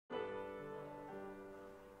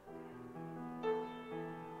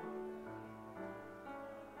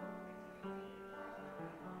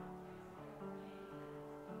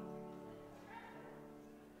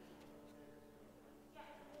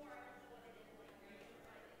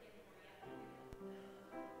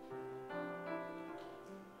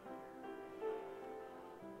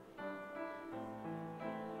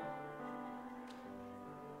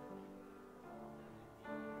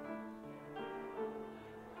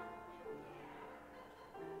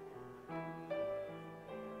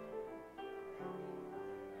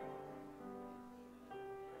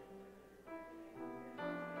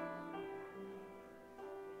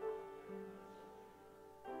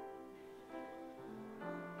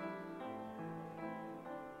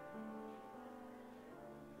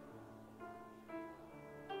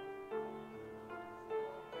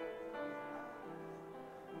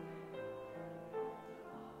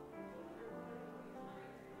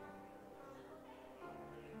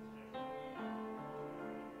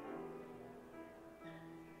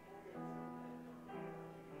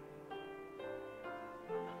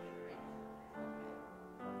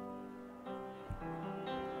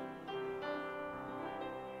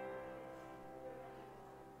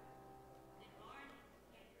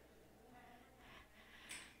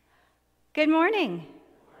Good morning.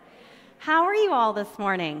 How are you all this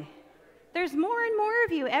morning? There's more and more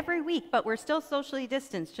of you every week, but we're still socially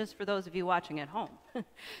distanced, just for those of you watching at home.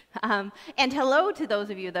 And hello to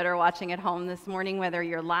those of you that are watching at home this morning, whether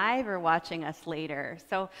you're live or watching us later.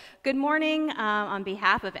 So good morning on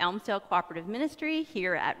behalf of Elmsdale Cooperative Ministry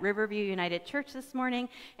here at Riverview United Church this morning,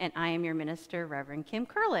 and I am your minister, Reverend Kim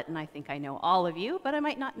Curlett, and I think I know all of you, but I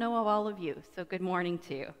might not know of all of you, so good morning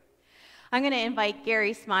to you. I'm going to invite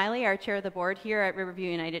Gary Smiley, our chair of the board here at Riverview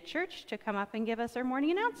United Church, to come up and give us our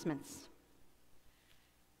morning announcements.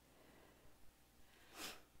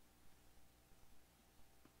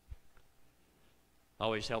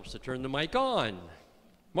 Always helps to turn the mic on.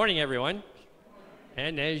 Morning, everyone.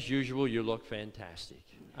 And as usual, you look fantastic.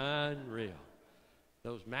 Unreal.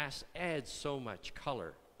 Those masks add so much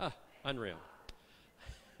color. Unreal.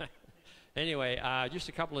 Anyway, just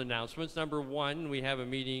a couple of announcements. Number one, we have a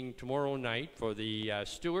meeting tomorrow night for the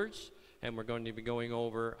stewards, and we're going to be going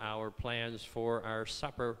over our plans for our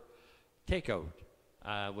supper takeout,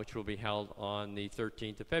 which will be held on the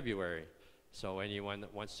 13th of February. So anyone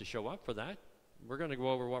that wants to show up for that, we're going to go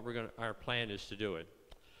over what our plan is to do it.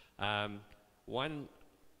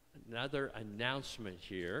 Another announcement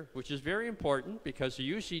here, which is very important because the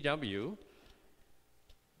UCW,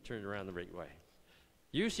 turn it around the right way.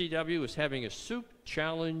 UCW is having a soup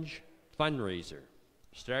challenge fundraiser.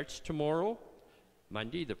 Starts tomorrow,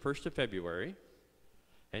 Monday, the 1st of February,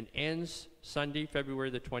 and ends Sunday, February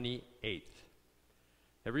the 28th.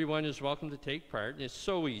 Everyone is welcome to take part, and it's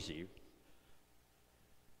so easy.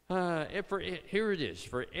 Here it is.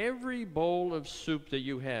 For every bowl of soup that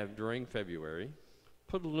you have during February,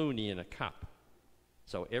 put a loonie in a cup.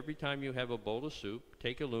 So every time you have a bowl of soup,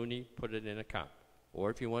 take a loonie, put it in a cup. Or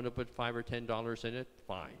if you want to put $5 or $10 in it,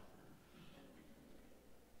 fine.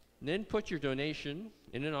 And then put your donation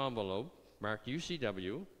in an envelope marked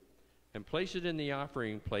UCW and place it in the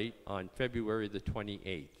offering plate on February the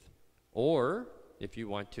 28th. Or, if you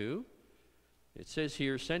want to, it says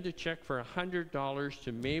here, send a check for $100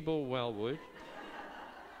 to Mabel Wellwood.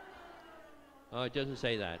 Oh, it doesn't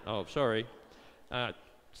say that. Oh, sorry.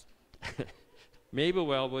 Mabel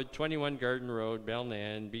Wellwood, 21 Garden Road,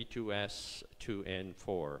 Belnan, B2S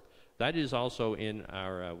 2N4. That is also in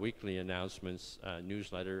our weekly announcements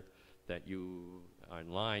newsletter that you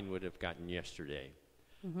online would have gotten yesterday.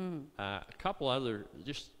 Mm-hmm. A couple other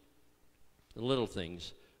just little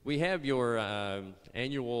things. We have your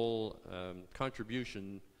annual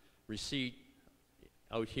contribution receipt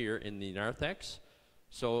out here in the narthex.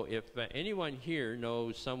 So if anyone here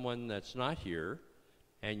knows someone that's not here,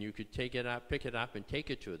 and you could pick it up and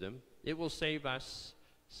take it to them, it will save us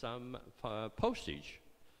some postage.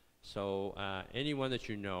 So anyone that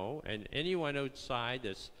you know, and anyone outside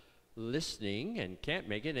that's listening and can't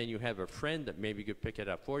make it, and you have a friend that maybe could pick it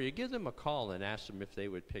up for you, give them a call and ask them if they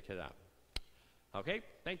would pick it up. Okay,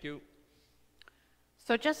 thank you.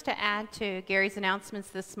 So just to add to Gary's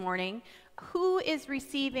announcements this morning, who is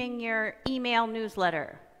receiving your email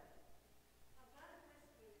newsletter?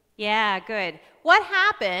 Yeah, good. What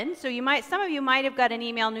happened? So some of you might have got an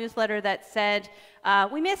email newsletter that said,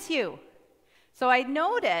 we miss you. So I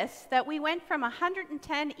noticed that we went from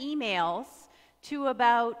 110 emails to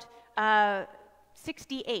about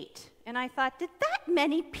 68. And I thought, did that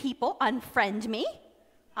many people unfriend me?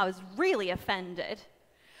 I was really offended.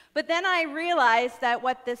 But then I realized that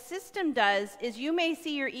what the system does is you may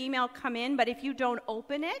see your email come in, but if you don't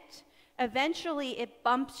open it, eventually it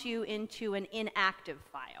bumps you into an inactive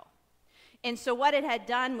file. And so what it had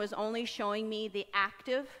done was only showing me the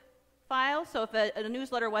active file. So if a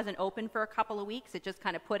newsletter wasn't open for a couple of weeks, it just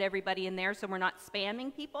kind of put everybody in there so we're not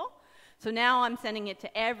spamming people. So now I'm sending it to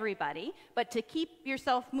everybody. But to keep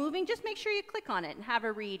yourself moving, just make sure you click on it and have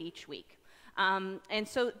a read each week. And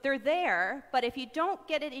so they're there, but if you don't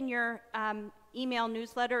get it in your email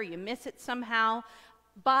newsletter or you miss it somehow,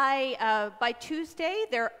 by Tuesday,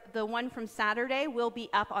 the one from Saturday will be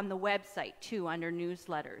up on the website too under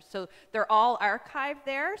newsletters. So they're all archived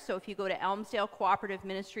there. So if you go to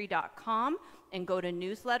elmsdalecooperative.ministry.com and go to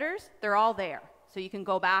newsletters, they're all there. So you can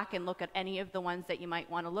go back and look at any of the ones that you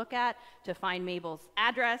might want to look at to find Mabel's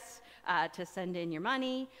address, to send in your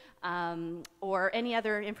money, or any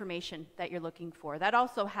other information that you're looking for. That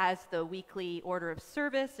also has the weekly order of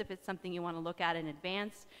service if it's something you want to look at in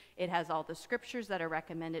advance. It has all the scriptures that are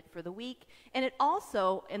recommended for the week. And it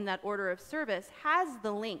also, in that order of service, has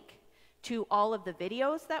the link to all of the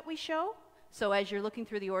videos that we show. So as you're looking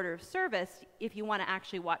through the order of service, if you want to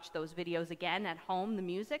actually watch those videos again at home, the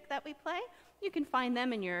music that we play, you can find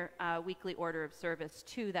them in your weekly order of service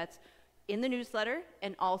too. That's in the newsletter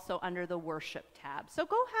and also under the worship tab. So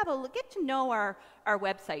go have a look, get to know our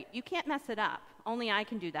website. You can't mess it up. Only I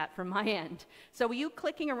can do that from my end. So you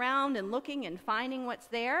clicking around and looking and finding what's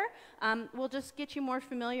there will just get you more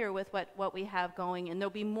familiar with what we have going, and there'll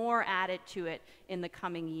be more added to it in the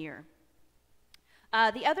coming year.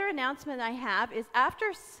 The other announcement I have is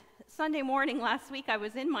after Sunday morning last week, I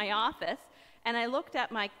was in my office and I looked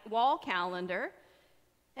at my wall calendar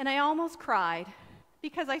and I almost cried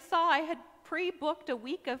because I saw I had pre-booked a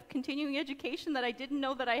week of continuing education that I didn't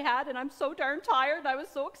know that I had, and I'm so darn tired. I was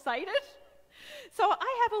so excited. So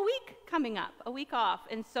I have a week coming up, a week off,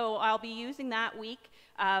 and so I'll be using that week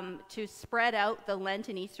to spread out the Lent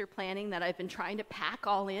and Easter planning that I've been trying to pack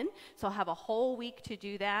all in. So I'll have a whole week to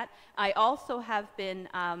do that. I also have been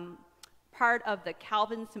part of the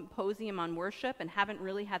Calvin Symposium on Worship and haven't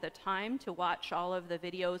really had the time to watch all of the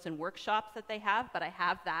videos and workshops that they have, but I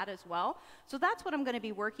have that as well. So that's what I'm going to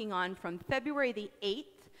be working on from February the 8th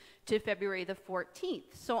to February the 14th.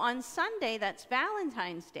 So on Sunday, that's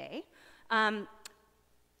Valentine's Day,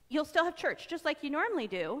 you'll still have church just like you normally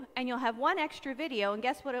do, and you'll have one extra video, and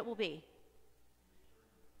guess what it will be?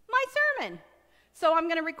 My sermon. So I'm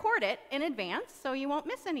going to record it in advance so you won't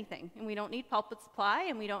miss anything. And we don't need pulpit supply,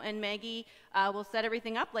 and Maggie will set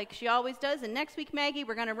everything up like she always does. And next week, Maggie,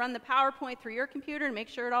 we're going to run the PowerPoint through your computer and make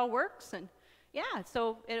sure it all works. And yeah,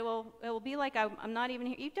 so it will be like I'm not even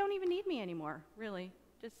here. You don't even need me anymore, really.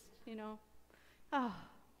 Just, oh,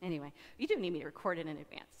 anyway, you do need me to record it in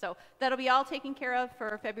advance. So that'll be all taken care of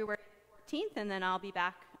for February 14th, and then I'll be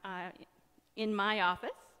back in my office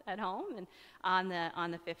at home and on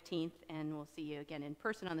the 15th, and we'll see you again in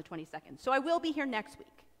person on the 22nd. So I will be here next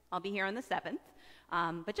week. I'll be here on the 7th,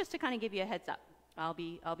 but just to kind of give you a heads up, I'll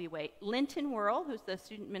be away. Linton Worrell, who's the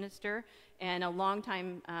student minister and a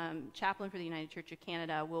longtime chaplain for the United Church of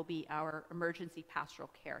Canada, will be our emergency pastoral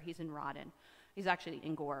care. He's in Rawdon. He's actually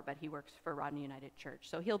in Gore, but he works for Rawdon United Church.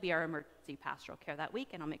 So he'll be our emergency pastoral care that week,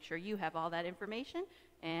 and I'll make sure you have all that information.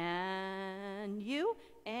 And you,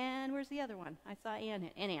 and where's the other one? I saw Ann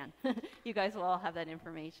and Ann. You guys will all have that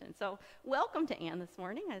information. So welcome to Ann this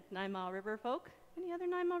morning at 9 Mile River folk. Any other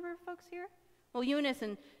 9 Mile River folks here? Well, Eunice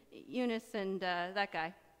and that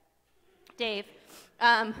guy, Dave.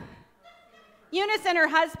 Eunice and her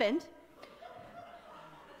husband.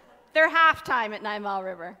 They're halftime at 9 Mile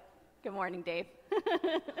River. Good morning, Dave.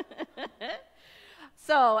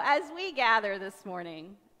 So as we gather this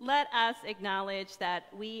morning, let us acknowledge that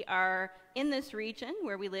we are in this region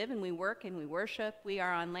where we live and we work and we worship. We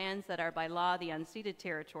are on lands that are by law the unceded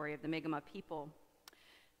territory of the Mi'kmaq people.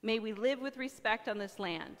 May we live with respect on this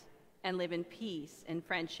land and live in peace and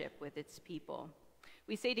friendship with its people.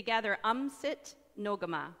 We say together, Sit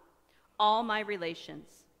Nogama, all my relations.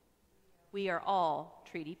 We are all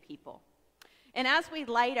treaty people. And as we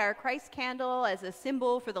light our Christ candle as a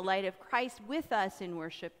symbol for the light of Christ with us in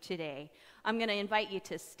worship today, I'm going to invite you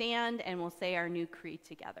to stand and we'll say our new creed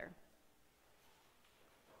together.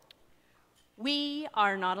 We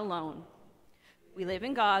are not alone. We live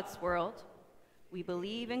in God's world. We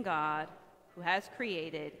believe in God, who has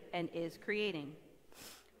created and is creating,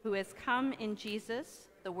 who has come in Jesus,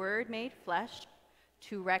 the Word made flesh,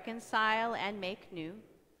 to reconcile and make new,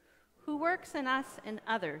 who works in us and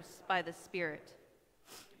others by the Spirit.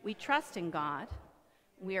 We trust in God.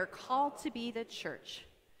 We are called to be the church,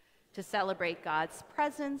 to celebrate God's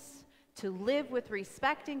presence, to live with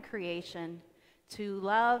respect in creation, to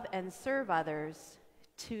love and serve others,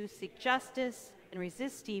 to seek justice and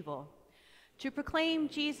resist evil, to proclaim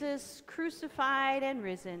Jesus crucified and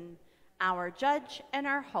risen, our judge and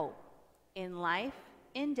our hope, in life,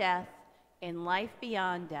 in death, in life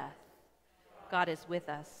beyond death. God is with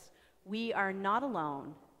us. We are not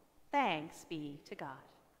alone. Thanks be to God.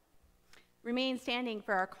 Remain standing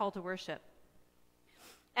for our call to worship.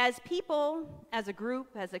 As people, as a group,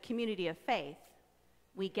 as a community of faith,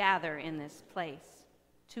 we gather in this place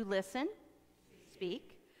to listen,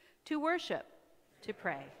 speak, to worship, to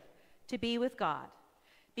pray, to be with God,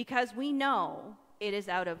 because we know it is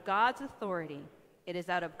out of God's authority, it is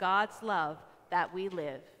out of God's love that we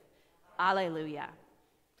live. Alleluia.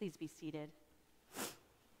 Please be seated.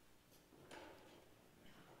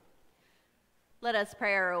 Let us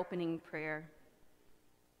pray our opening prayer.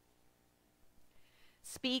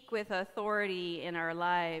 Speak with authority in our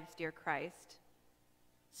lives, dear Christ.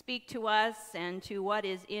 Speak to us and to what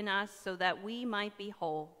is in us so that we might be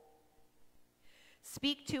whole.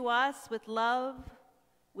 Speak to us with love,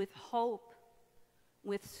 with hope,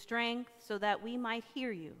 with strength so that we might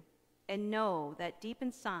hear you and know that deep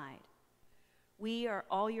inside we are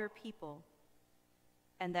all your people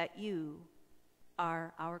and that you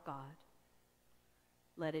are our God.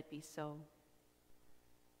 Let it be so.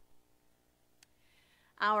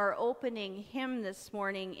 Our opening hymn this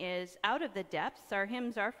morning is Out of the Depths. Our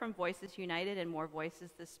hymns are from Voices United and More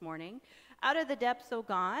Voices this morning. Out of the Depths, O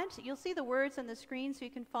God. You'll see the words on the screen so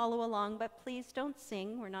you can follow along, but please don't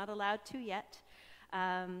sing. We're not allowed to yet.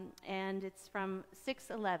 And it's from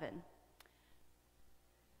 611.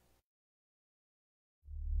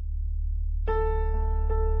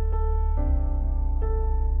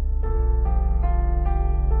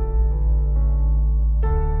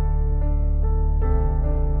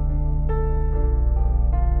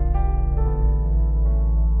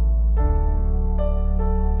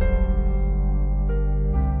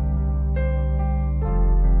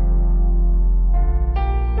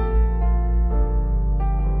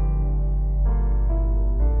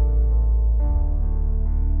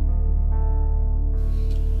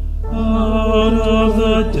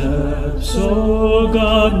 So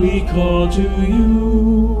God, we call to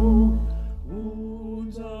you.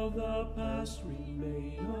 Wounds of the past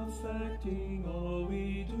remain affecting all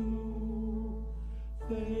we do.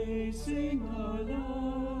 Facing our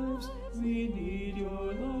lives, we need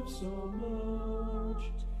your love so much.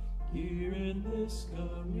 Here in this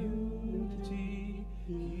community,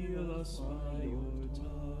 heal us by your touch.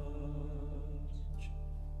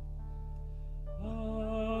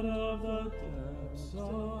 Out of the depths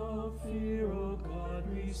of fear, O God,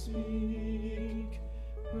 we speak,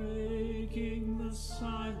 breaking the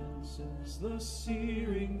silences, the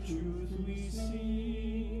searing truth we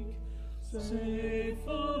seek. Safe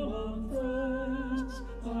among friends,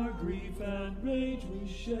 our grief and rage we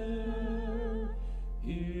share.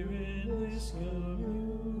 Here in this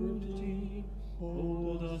community,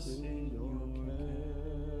 hold us in your care.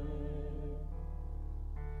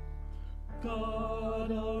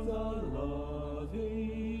 God of the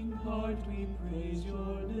loving heart, we praise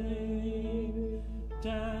your name.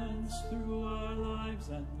 Dance through our lives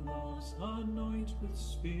and loves, anoint with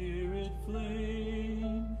spirit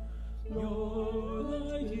flame. Your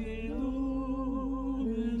light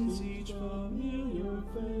illumines each familiar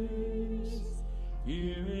face.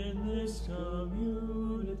 Here in this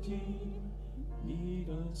community, meet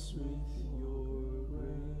us with your grace.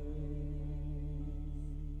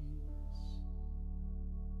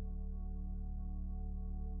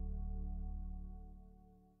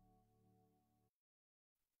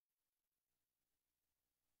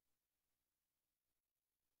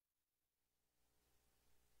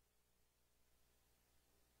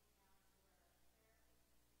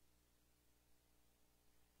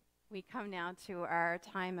 We come now to our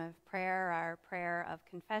time of prayer, our prayer of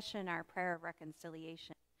confession, our prayer of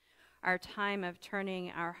reconciliation, our time of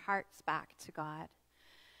turning our hearts back to God.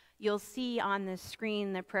 You'll see on the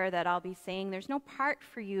screen the prayer that I'll be saying. There's no part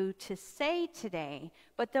for you to say today,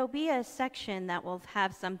 but there'll be a section that will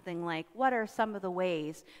have something like, what are some of the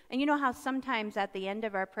ways? And you know how sometimes at the end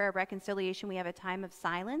of our prayer of reconciliation we have a time of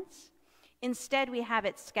silence? Instead, we have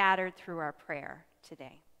it scattered through our prayer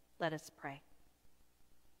today. Let us pray.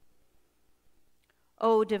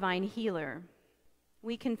 O divine healer,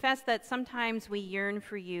 we confess that sometimes we yearn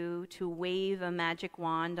for you to wave a magic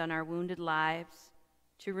wand on our wounded lives,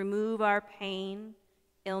 to remove our pain,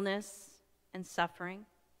 illness, and suffering.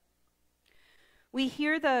 We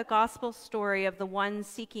hear the gospel story of the one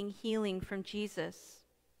seeking healing from Jesus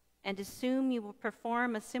and assume you will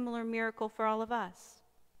perform a similar miracle for all of us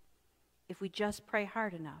if we just pray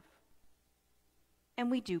hard enough. And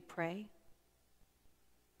we do pray.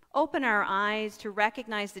 Open our eyes to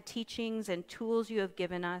recognize the teachings and tools you have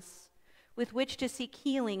given us with which to seek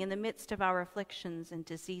healing in the midst of our afflictions and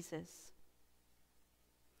diseases.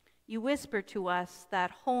 You whisper to us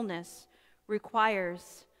that wholeness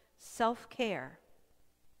requires self-care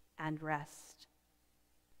and rest.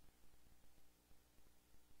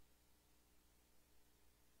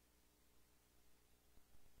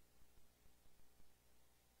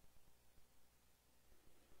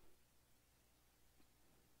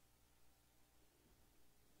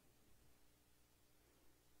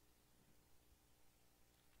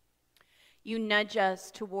 You nudge us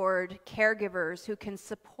toward caregivers who can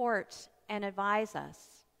support and advise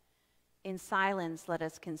us. In silence, let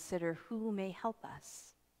us consider who may help us.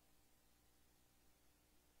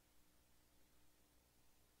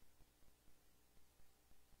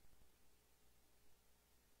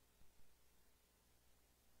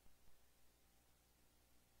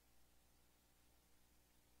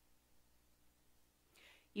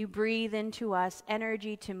 You breathe into us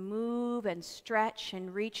energy to move and stretch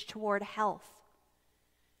and reach toward health.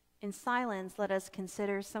 In silence, let us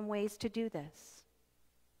consider some ways to do this.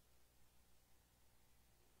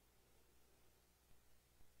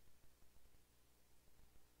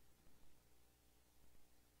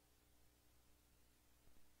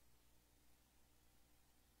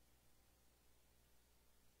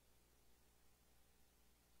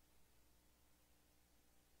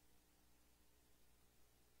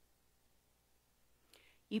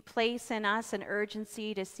 You place in us an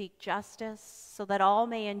urgency to seek justice so that all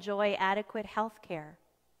may enjoy adequate health care.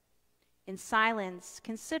 In silence,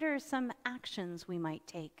 consider some actions we might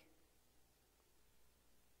take.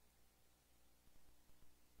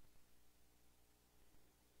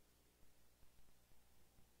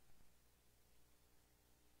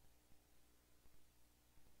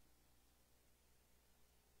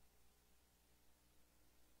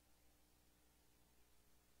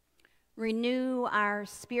 Renew our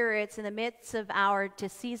spirits in the midst of our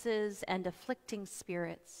diseases and afflicting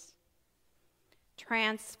spirits.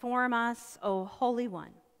 Transform us, O Holy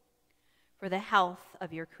One, for the health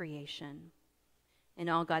of your creation.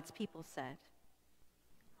 And all God's people said,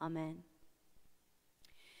 Amen.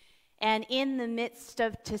 And in the midst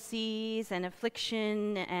of disease and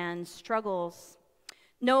affliction and struggles,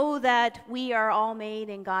 know that we are all made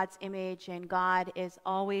in God's image, and God is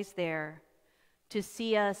always there to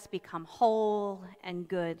see us become whole and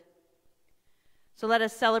good. So let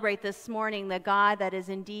us celebrate this morning the God that is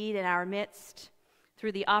indeed in our midst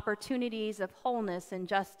through the opportunities of wholeness and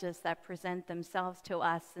justice that present themselves to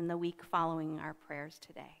us in the week following our prayers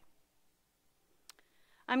today.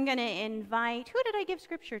 I'm going to invite, who did I give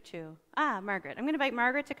scripture to? Margaret. I'm going to invite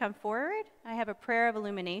Margaret to come forward. I have a prayer of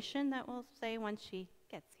illumination that we'll say once she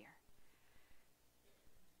gets here.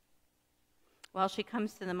 While she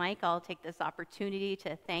comes to the mic, I'll take this opportunity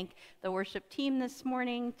to thank the worship team this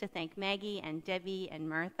morning, to thank Maggie and Debbie and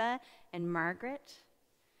Martha and Margaret,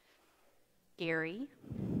 Gary.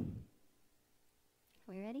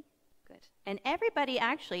 Are we ready? Good. And everybody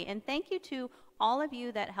actually, and thank you to all of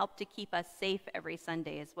you that help to keep us safe every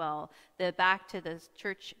Sunday as well. Back to the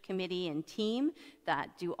church committee and team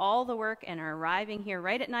that do all the work and are arriving here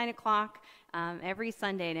right at 9 o'clock every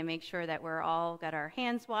Sunday to make sure that we're all got our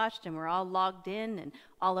hands washed and we're all logged in and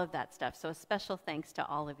all of that stuff. So a special thanks to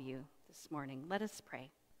all of you this morning. Let us pray.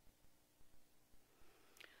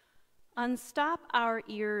 Unstop our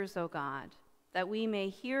ears, O God, that we may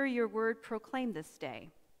hear your word proclaimed this day.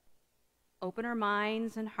 Open our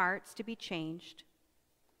minds and hearts to be changed.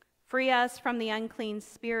 Free us from the unclean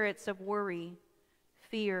spirits of worry,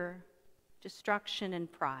 fear, destruction,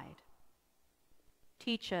 and pride.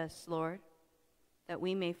 Teach us, Lord, that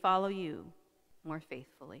we may follow you more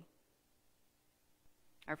faithfully.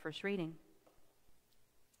 Our first reading.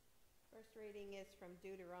 First reading is from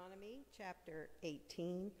Deuteronomy chapter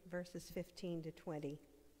 18, verses 15 to 20.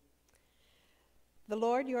 The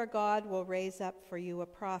Lord your God will raise up for you a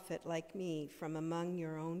prophet like me from among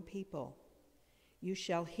your own people. You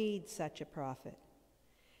shall heed such a prophet.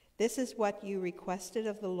 This is what you requested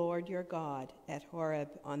of the Lord your God at Horeb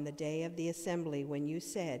on the day of the assembly when you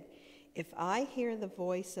said, if I hear the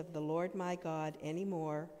voice of the Lord my God any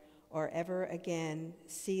more or ever again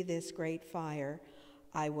see this great fire,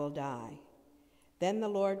 I will die. Then the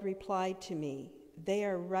Lord replied to me, they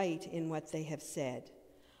are right in what they have said.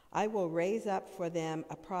 I will raise up for them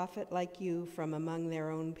a prophet like you from among their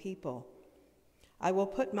own people. I will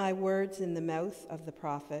put my words in the mouth of the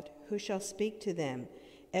prophet, who shall speak to them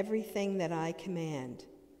everything that I command.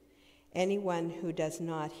 Anyone who does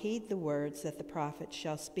not heed the words that the prophet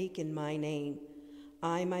shall speak in my name,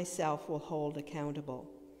 I myself will hold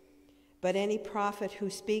accountable. But any prophet who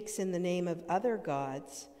speaks in the name of other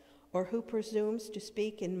gods, or who presumes to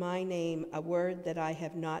speak in my name a word that I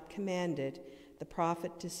have not commanded the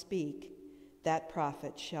prophet to speak, that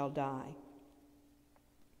prophet shall die.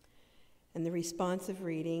 And the responsive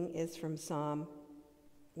reading is from Psalm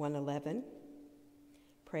 111.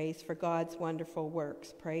 Praise for God's wonderful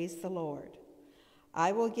works. Praise the Lord.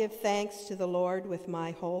 I will give thanks to the Lord with my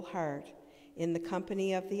whole heart, in the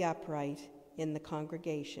company of the upright, in the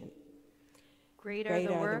congregation. Great are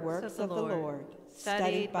the works of the Lord,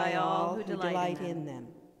 studied by all who delight in them.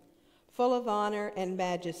 Full of honor and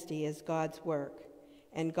majesty is God's work,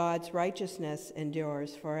 and God's righteousness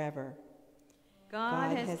endures forever.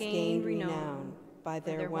 God has gained renown by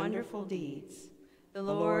their wonderful deeds. The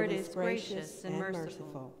Lord is gracious and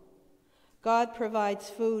merciful. God provides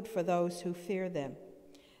food for those who fear them.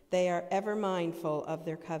 They are ever mindful of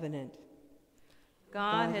their covenant.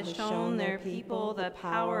 God has shown their people the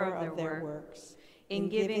power of their works in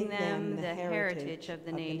giving them the heritage of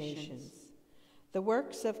the nations. The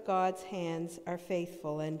works of God's hands are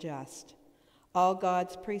faithful and just. All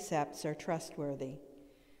God's precepts are trustworthy.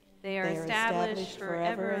 They are established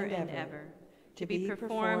forever and ever, to be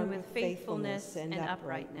performed with faithfulness and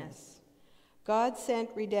uprightness. God sent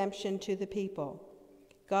redemption to the people.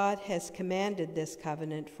 God has commanded this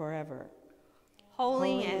covenant forever.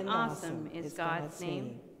 Holy and awesome is God's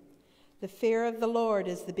name. The fear of the Lord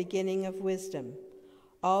is the beginning of wisdom.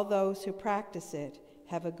 All those who practice it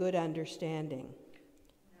have a good understanding.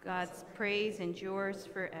 God's praise endures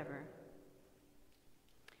forever.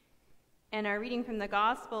 And our reading from the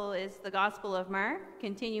Gospel is the Gospel of Mark,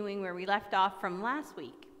 continuing where we left off from last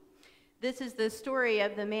week. This is the story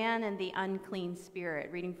of the man and the unclean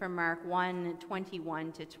spirit, reading from Mark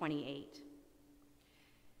 1:21 to 28.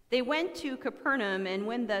 They went to Capernaum, and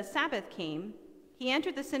when the Sabbath came, he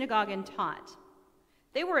entered the synagogue and taught.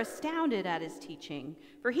 They were astounded at his teaching,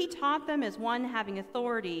 for he taught them as one having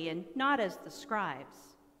authority and not as the scribes.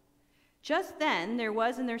 Just then there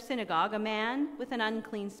was in their synagogue a man with an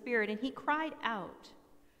unclean spirit, and he cried out,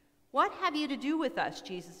 "What have you to do with us,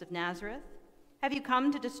 Jesus of Nazareth? Have you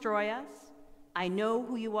come to destroy us? I know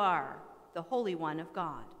who you are, the Holy One of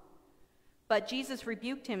God." But Jesus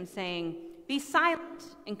rebuked him, saying, "Be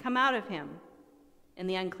silent and come out of him." And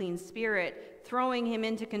the unclean spirit, throwing him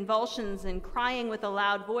into convulsions and crying with a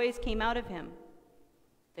loud voice, came out of him.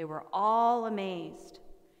 They were all amazed,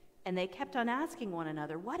 and they kept on asking one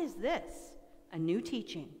another, "What is this? A new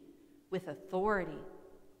teaching with authority.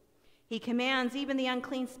 He commands even the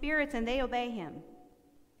unclean spirits, and they obey him."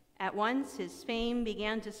 At once his fame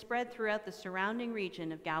began to spread throughout the surrounding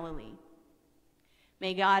region of Galilee.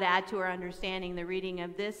 May God add to our understanding the reading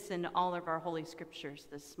of this and all of our Holy Scriptures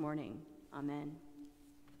this morning. Amen.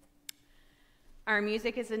 Our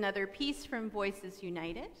music is another piece from Voices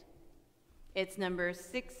United. It's number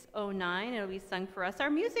 609. It'll be sung for us. Our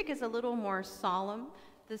music is a little more solemn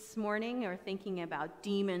this morning. We're thinking about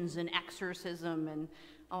demons and exorcism and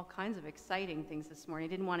all kinds of exciting things this morning.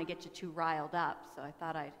 I didn't want to get you too riled up, so I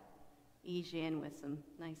thought I'd ease you in with some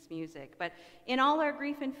nice music. But "In All Our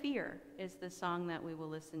Grief and Fear" is the song that we will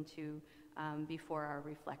listen to before our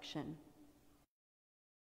reflection.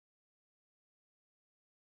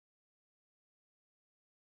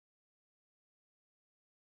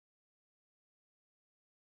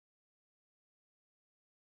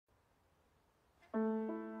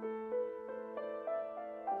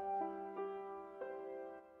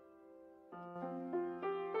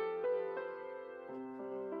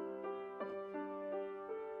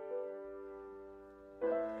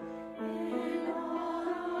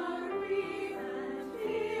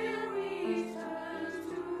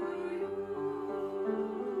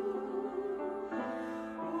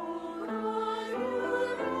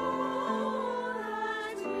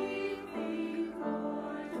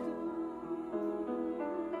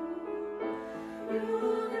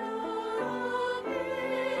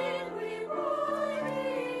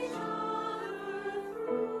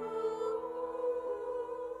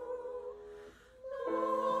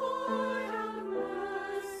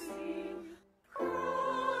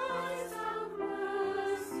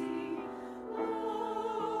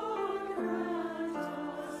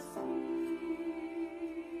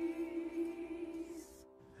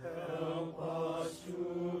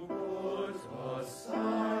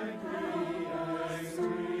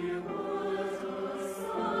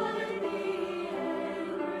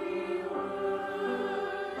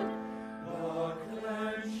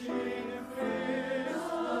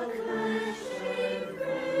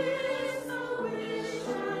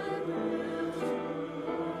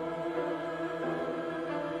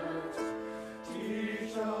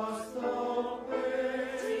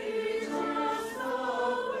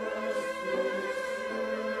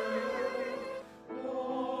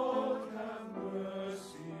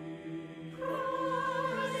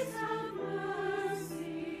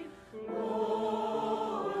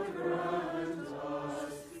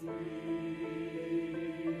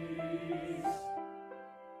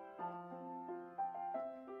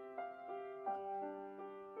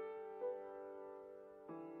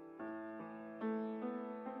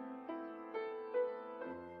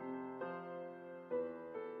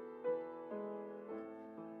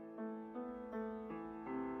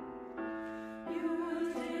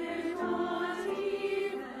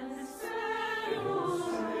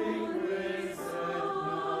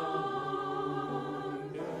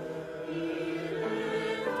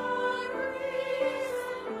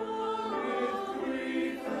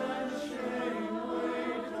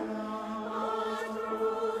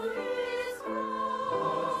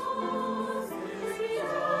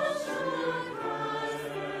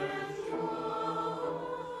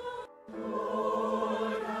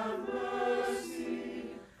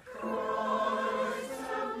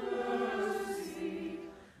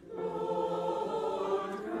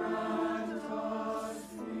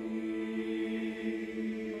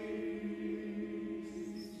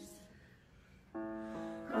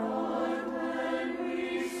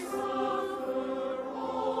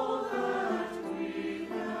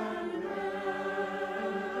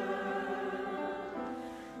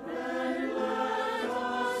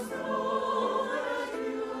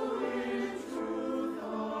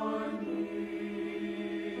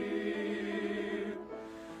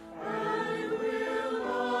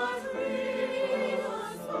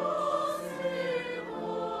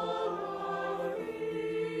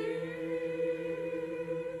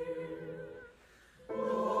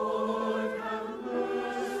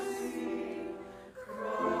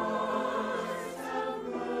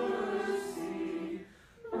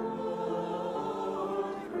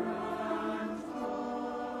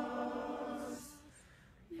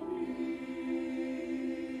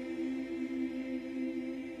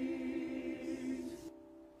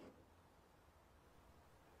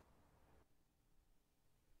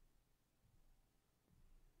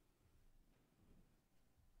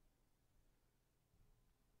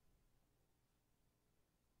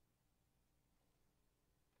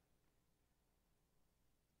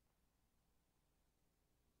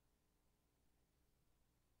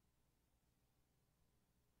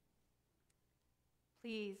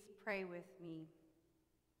 Please pray with me.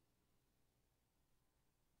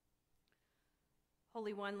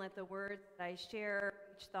 Holy One, let the words that I share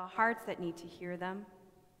reach the hearts that need to hear them.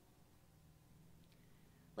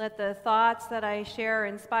 Let the thoughts that I share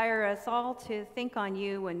inspire us all to think on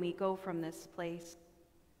you when we go from this place.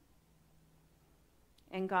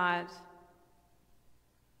 And God,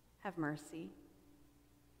 have mercy.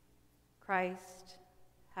 Christ,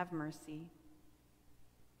 have mercy.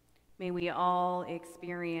 May we all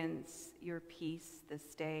experience your peace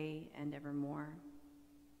this day and evermore.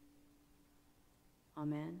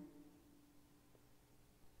 Amen.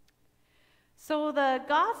 So the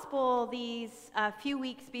gospel these few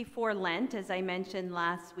weeks before Lent, as I mentioned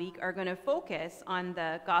last week, are going to focus on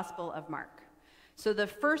the Gospel of Mark. So the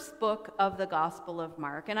first book of the Gospel of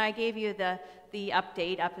Mark. And I gave you the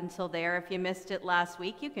update up until there. If you missed it last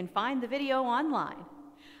week, you can find the video online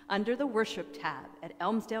under the worship tab at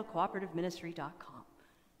elmsdalecooperativeministry.com.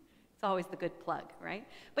 It's always the good plug, right?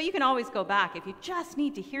 But you can always go back. If you just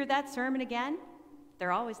need to hear that sermon again,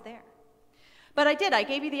 they're always there. But I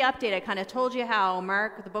gave you the update. I kind of told you how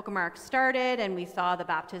the book of Mark started, and we saw the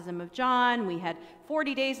baptism of John. We had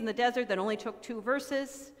 40 days in the desert that only took 2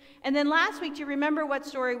 verses. And then last week, do you remember what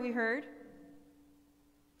story we heard?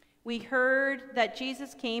 We heard that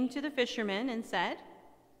Jesus came to the fishermen and said,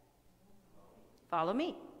 "Follow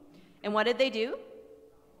me." And what did they do?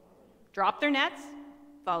 Dropped their nets,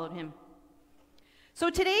 followed him. So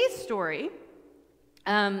today's story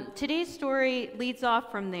leads off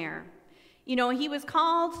from there. You know, he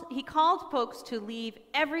called folks to leave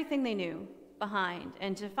everything they knew behind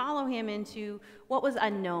and to follow him into what was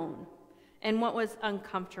unknown and what was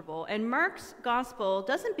uncomfortable. And Mark's gospel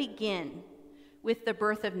doesn't begin with the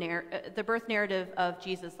birth narrative of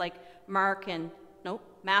Jesus like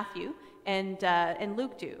Matthew and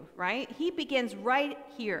Luke do, right? He begins right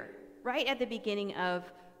here, right at the beginning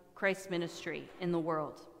of Christ's ministry in the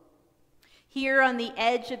world. Here on the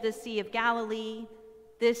edge of the Sea of Galilee,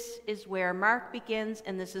 this is where Mark begins,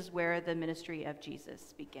 and this is where the ministry of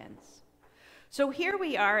Jesus begins. So here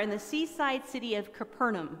we are in the seaside city of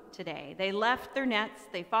Capernaum today. They left their nets,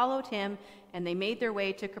 they followed him, and they made their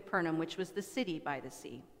way to Capernaum, which was the city by the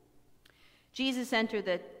sea. Jesus entered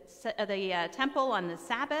the temple on the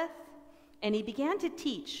Sabbath, and he began to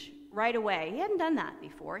teach right away. He hadn't done that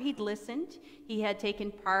before. He'd listened. He had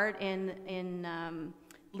taken part in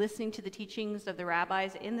listening to the teachings of the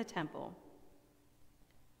rabbis in the temple.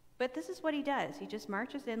 But this is what he does. He just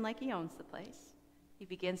marches in like he owns the place. He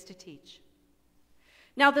begins to teach.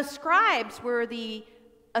 Now, the scribes were the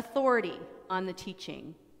authority on the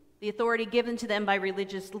teaching, the authority given to them by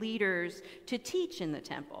religious leaders to teach in the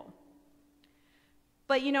temple.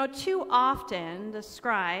 But, you know, too often the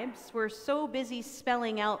scribes were so busy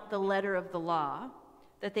spelling out the letter of the law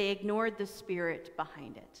that they ignored the spirit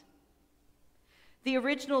behind it. The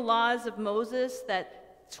original laws of Moses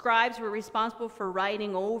that scribes were responsible for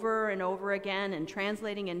writing over and over again and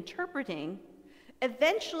translating and interpreting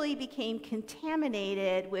eventually became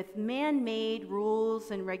contaminated with man-made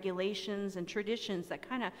rules and regulations and traditions that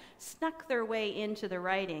kind of snuck their way into the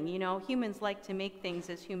writing. You know, humans like to make things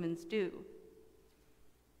as humans do.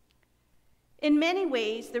 In many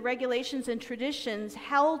ways, the regulations and traditions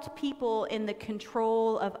held people in the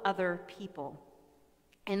control of other people,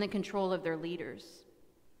 in the control of their leaders.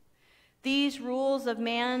 These rules of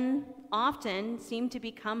man often seem to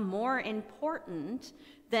become more important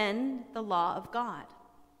than the law of God.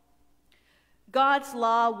 God's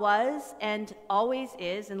law was and always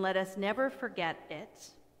is, and let us never forget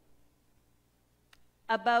it,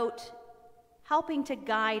 about helping to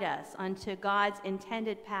guide us onto God's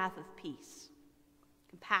intended path of peace,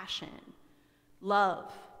 compassion,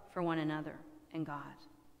 love for one another and God.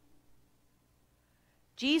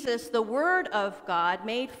 Jesus, the Word of God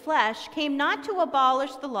made flesh, came not to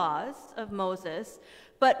abolish the laws of Moses,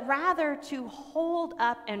 but rather to hold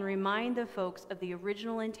up and remind the folks of the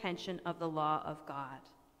original intention of the law of God.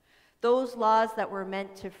 Those laws that were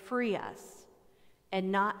meant to free us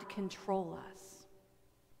and not control us.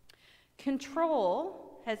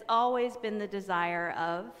 Control has always been the desire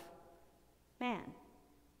of man,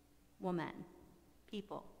 woman,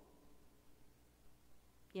 people.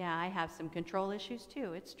 Yeah, I have some control issues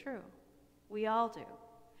too, it's true. We all do.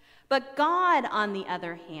 But God, on the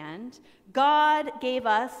other hand, God gave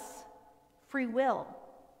us free will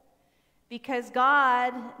because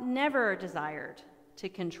God never desired to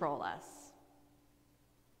control us.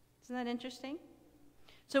 Isn't that interesting?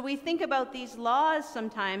 So we think about these laws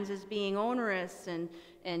sometimes as being onerous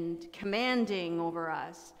and commanding over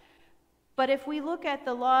us. But if we look at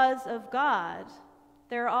the laws of God,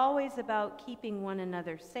 they're always about keeping one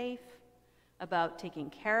another safe, about taking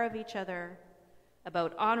care of each other,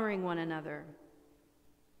 about honoring one another.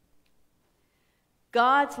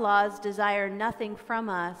 God's laws desire nothing from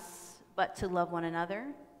us but to love one another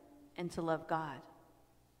and to love God.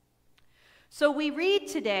 So we read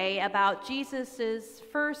today about Jesus'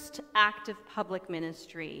 first act of public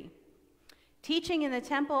ministry, teaching in the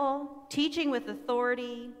temple, teaching with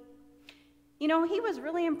authority. You know, he was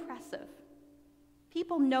really impressive.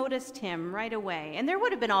 People noticed him right away, and there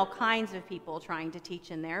would have been all kinds of people trying to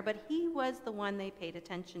teach in there, but he was the one they paid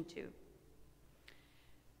attention to.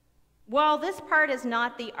 While this part is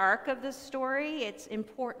not the arc of the story, it's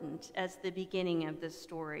important as the beginning of the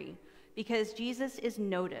story because Jesus is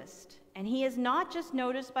noticed. And he is not just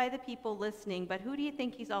noticed by the people listening, but who do you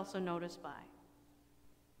think he's also noticed by?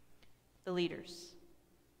 The leaders,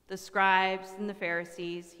 the scribes and the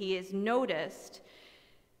Pharisees. He is noticed.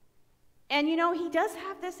 And you know, he does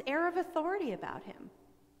have this air of authority about him.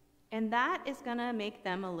 And that is going to make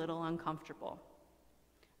them a little uncomfortable.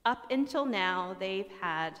 Up until now, they've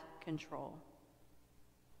had control.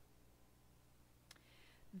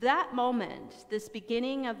 That moment, this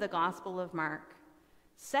beginning of the Gospel of Mark,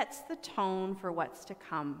 sets the tone for what's to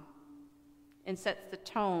come and sets the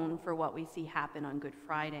tone for what we see happen on Good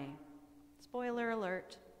Friday. Spoiler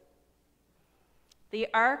alert. The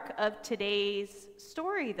arc of today's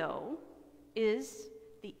story, though, is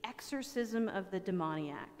the exorcism of the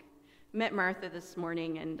demoniac. I met Martha this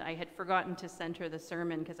morning, and I had forgotten to send her the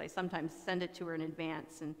sermon because I sometimes send it to her in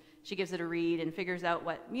advance, and she gives it a read and figures out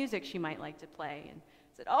what music she might like to play. And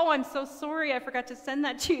I said, "Oh, I'm so sorry, I forgot to send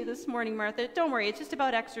that to you this morning, Martha. Don't worry, it's just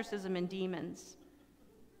about exorcism and demons.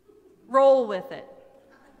 Roll with it."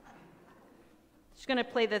 She's going to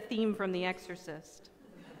play the theme from The Exorcist.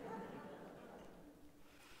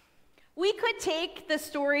 We could take the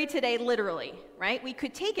story today literally, right? We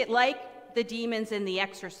could take it like the demons in The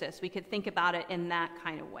Exorcist. We could think about it in that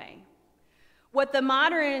kind of way. What the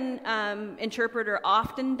modern interpreter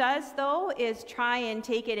often does, though, is try and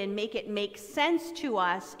take it and make it make sense to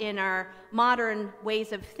us in our modern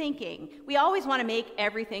ways of thinking. We always want to make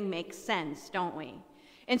everything make sense, don't we?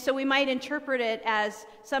 And so we might interpret it as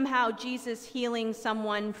somehow Jesus healing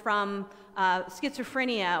someone from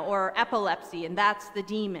schizophrenia or epilepsy, and that's the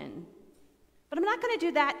demon. But I'm not going to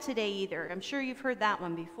do that today either. I'm sure you've heard that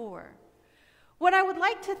one before. What I would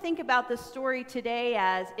like to think about the story today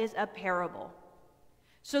as is a parable.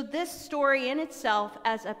 So this story in itself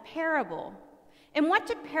as a parable. And what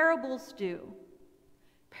do parables do?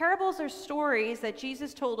 Parables are stories that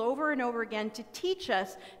Jesus told over and over again to teach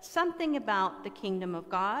us something about the kingdom of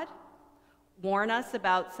God, warn us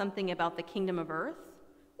about something about the kingdom of earth,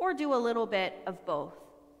 or do a little bit of both.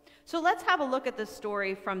 So let's have a look at the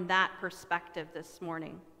story from that perspective this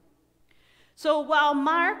morning. So while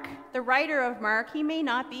Mark, the writer of Mark, he may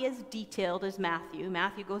not be as detailed as Matthew.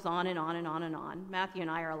 Matthew goes on and on and on and on. Matthew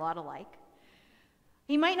and I are a lot alike.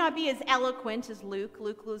 He might not be as eloquent as Luke.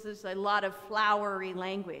 Luke uses a lot of flowery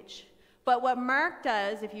language. But what Mark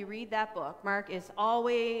does, if you read that book, Mark is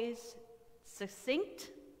always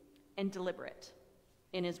succinct and deliberate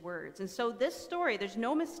in his words. And so this story, there's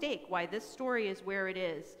no mistake why this story is where it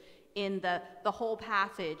is in the whole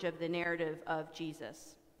passage of the narrative of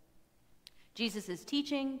Jesus. Jesus is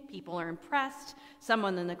teaching, people are impressed,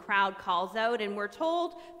 someone in the crowd calls out, and we're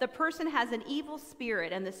told the person has an evil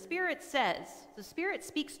spirit, and the spirit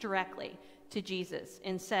speaks directly to Jesus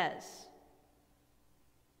and says,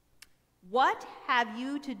 "What have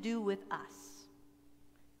you to do with us?"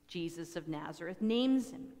 Jesus of Nazareth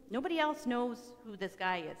names him. Nobody else knows who this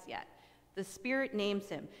guy is yet. The Spirit names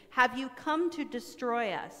him. "Have you come to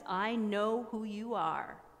destroy us? I know who you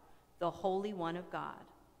are, the Holy One of God."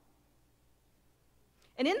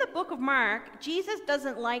 And in the book of Mark, Jesus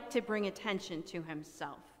doesn't like to bring attention to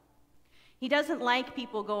himself. He doesn't like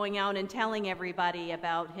people going out and telling everybody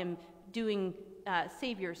about him doing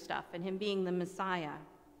Savior stuff and him being the Messiah.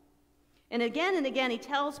 And again, he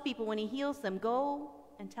tells people when he heals them, go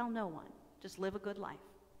and tell no one. Just live a good life.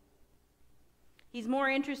 He's more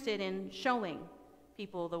interested in showing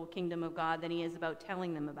people the kingdom of God than he is about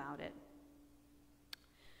telling them about it.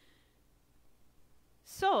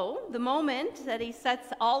 So, the moment that he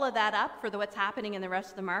sets all of that up for what's happening in the rest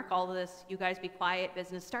of the Mark, all of this, you guys be quiet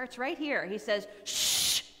business, starts right here. He says,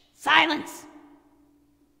 "Shh, silence.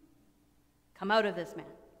 Come out of this man."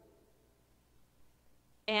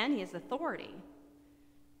 And he has authority.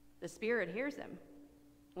 The Spirit hears him.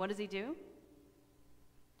 What does he do?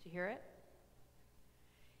 Did you hear it?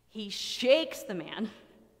 He shakes the man.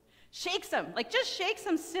 Shakes him, just shakes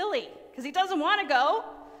him silly, because he doesn't want to go.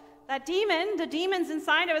 That demon, the demons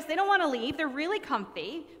inside of us, they don't want to leave. They're really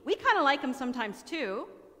comfy. We kind of like them sometimes too,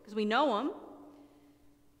 because we know them.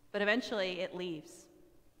 but eventually it leaves.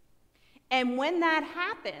 And when that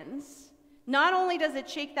happens, not only does it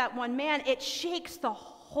shake that one man, it shakes the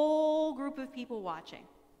whole group of people watching.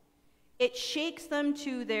 It shakes them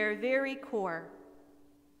to their very core.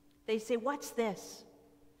 They say, "What's this?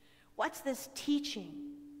 What's this teaching?"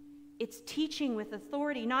 It's teaching with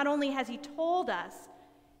authority. Not only has he told us,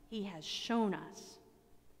 he has shown us.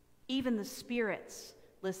 Even the spirits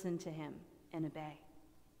listen to him and obey.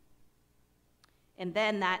 And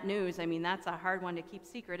then that news, that's a hard one to keep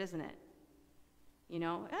secret, isn't it?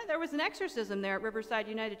 There was an exorcism there at Riverside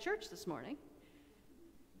United Church this morning.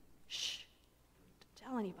 Shh, don't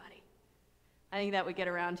tell anybody. I think that would get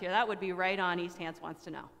around here. That would be right on East Hants Wants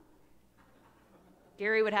to Know.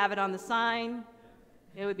 Gary would have it on the sign.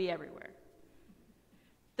 It would be everywhere.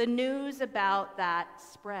 The news about that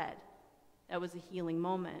spread. That was a healing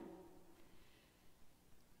moment.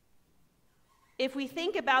 If we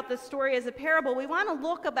think about the story as a parable, we want to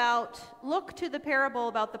look to the parable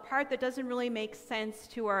about the part that doesn't really make sense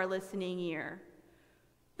to our listening ear.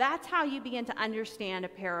 That's how you begin to understand a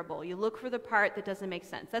parable. You look for the part that doesn't make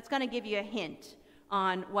sense. That's going to give you a hint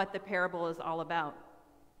on what the parable is all about.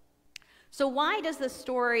 So why does the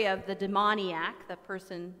story of the demoniac, the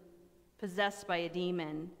person possessed by a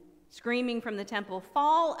demon, screaming from the temple,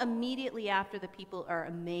 fall immediately after the people are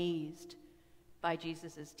amazed by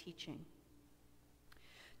Jesus' teaching?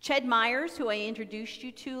 Ched Myers, who I introduced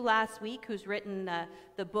you to last week, who's written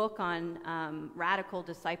the book on radical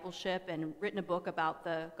discipleship and written a book about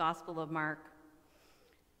the Gospel of Mark,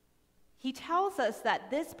 he tells us that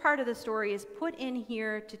this part of the story is put in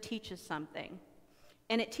here to teach us something.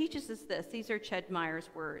 And it teaches us this. These are Ched Myers'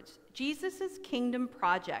 words. Jesus' kingdom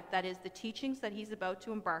project, that is the teachings that he's about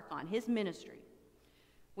to embark on, his ministry,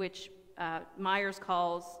 which Myers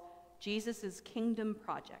calls Jesus' kingdom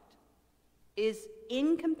project, is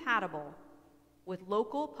incompatible with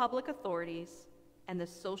local public authorities and the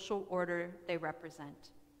social order they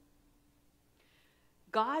represent.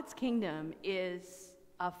 God's kingdom is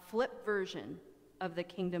a flip version of the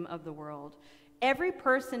kingdom of the world. Every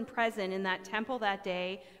person present in that temple that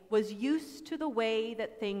day was used to the way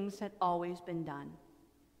that things had always been done.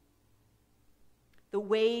 The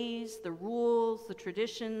ways, the rules, the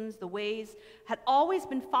traditions, the ways had always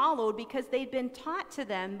been followed because they'd been taught to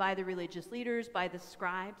them by the religious leaders, by the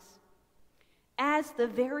scribes, as the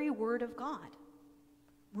very word of God.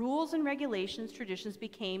 Rules and regulations, traditions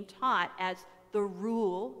became taught as the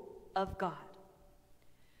rule of God.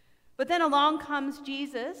 But then along comes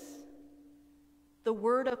Jesus, the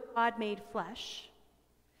Word of God made flesh,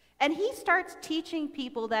 and he starts teaching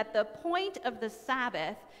people that the point of the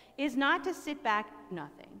Sabbath is not to sit back and do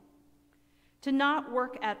nothing, to not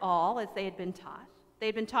work at all as they had been taught. They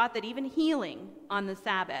had been taught that even healing on the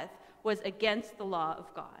Sabbath was against the law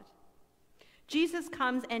of God. Jesus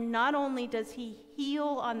comes, and not only does he heal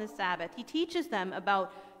on the Sabbath, he teaches them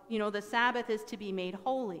about, the Sabbath is to be made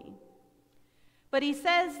holy. But he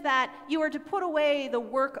says that you are to put away the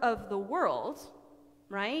work of the world,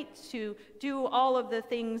 right? To do all of the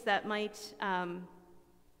things that might,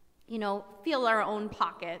 fill our own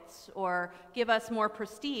pockets or give us more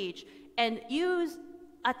prestige, and use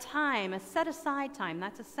a time, a set-aside time,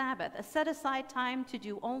 that's a Sabbath, a set-aside time to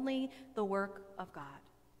do only the work of God.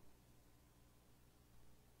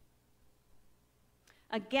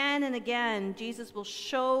 Again and again, Jesus will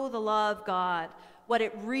show the law of God, what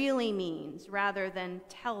it really means, rather than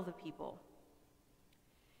tell the people.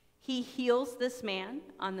 He heals this man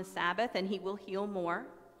on the Sabbath, and he will heal more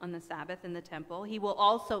on the Sabbath in the temple. He will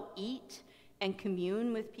also eat and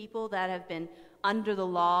commune with people that have been under the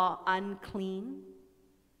law unclean.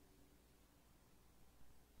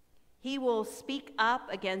 He will speak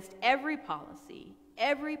up against every policy,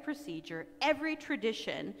 every procedure, every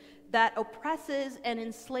tradition that oppresses and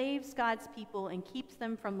enslaves God's people and keeps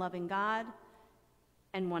them from loving God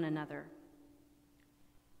and one another.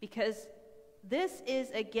 Because this is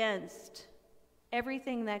against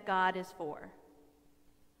everything that God is for.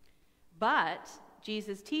 But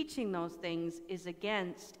Jesus teaching those things is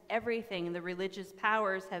against everything the religious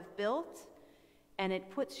powers have built, and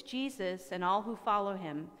it puts Jesus and all who follow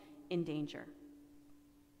him in danger.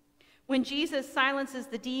 When Jesus silences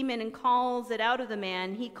the demon and calls it out of the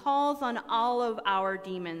man, he calls on all of our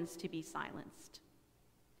demons to be silenced.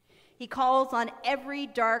 He calls on every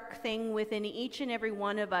dark thing within each and every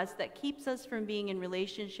one of us that keeps us from being in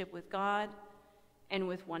relationship with God and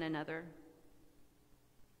with one another.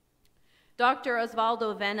 Dr.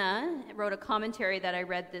 Osvaldo Vena wrote a commentary that I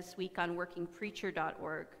read this week on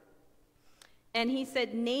workingpreacher.org. And he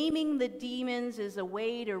said, naming the demons is a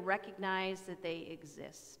way to recognize that they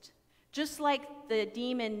exist. Just like the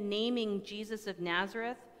demon naming Jesus of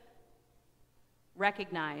Nazareth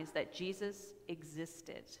recognize that Jesus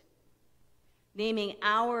existed. Naming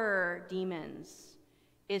our demons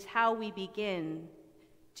is how we begin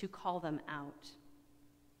to call them out.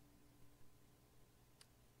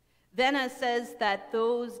 Vena says that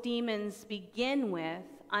those demons begin with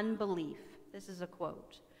unbelief. This is a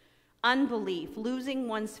quote. Unbelief, losing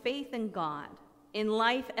one's faith in God, in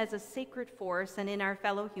life as a sacred force, and in our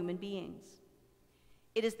fellow human beings.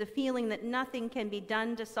 It is the feeling that nothing can be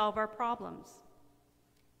done to solve our problems.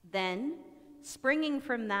 Then, springing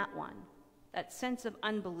from that one, that sense of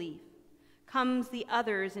unbelief, comes the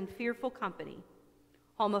others in fearful company.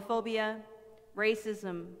 Homophobia,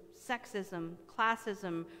 racism, sexism,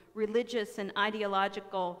 classism, religious and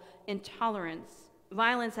ideological intolerance,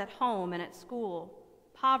 violence at home and at school,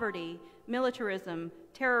 poverty, militarism,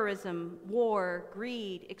 terrorism, war,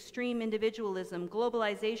 greed, extreme individualism,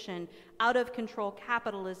 globalization, out-of-control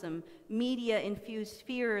capitalism, media-infused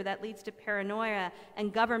fear that leads to paranoia,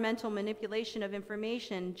 and governmental manipulation of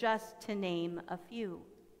information, just to name a few.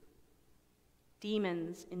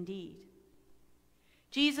 Demons, indeed.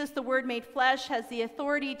 Jesus, the Word made flesh, has the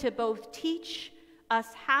authority to both teach us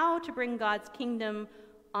how to bring God's kingdom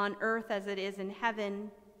on earth as it is in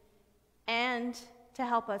heaven, and to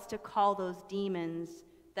help us to call those demons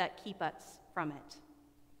that keep us from it.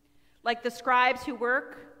 Like the scribes whose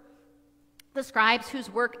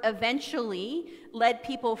work eventually led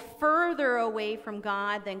people further away from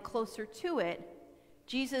God than closer to it,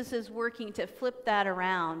 Jesus is working to flip that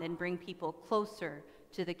around and bring people closer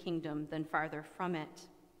to the kingdom than farther from it.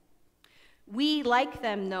 We, like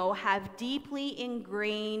them, though, have deeply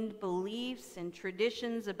ingrained beliefs and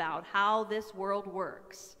traditions about how this world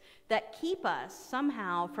works that keep us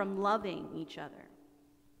somehow from loving each other.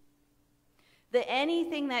 That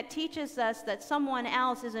anything that teaches us that someone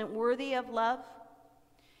else isn't worthy of love,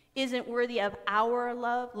 isn't worthy of our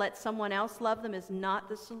love, let someone else love them, is not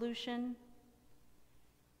the solution,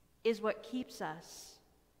 is what keeps us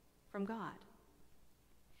from God.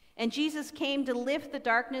 And Jesus came to lift the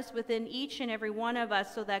darkness within each and every one of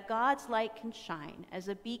us so that God's light can shine as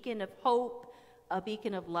a beacon of hope, a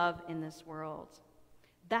beacon of love in this world.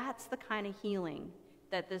 That's the kind of healing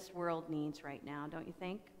that this world needs right now, don't you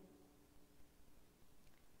think?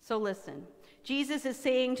 So listen, Jesus is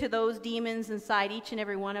saying to those demons inside each and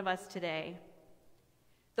every one of us today,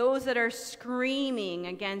 those that are screaming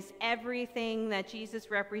against everything that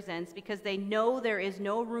Jesus represents because they know there is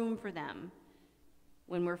no room for them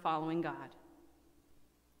when we're following God.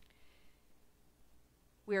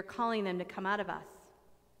 We are calling them to come out of us,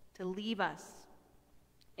 to leave us.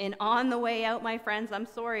 And on the way out, my friends, I'm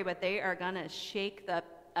sorry, but they are going to shake the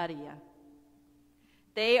out of you.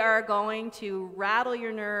 They are going to rattle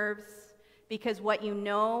your nerves because what you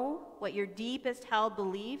know, what your deepest held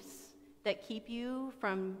beliefs that keep you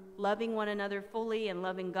from loving one another fully and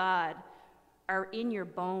loving God are in your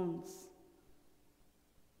bones.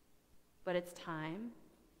 But it's time.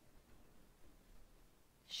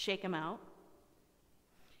 Shake them out.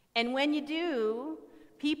 And when you do,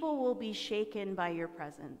 people will be shaken by your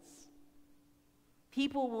presence.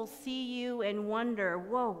 People will see you and wonder,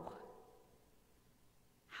 whoa,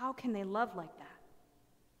 how can they love like that?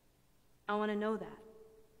 I want to know that.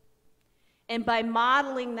 And by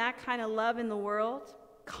modeling that kind of love in the world,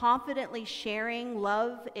 confidently sharing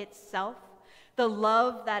love itself, the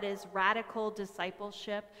love that is radical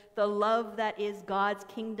discipleship, the love that is God's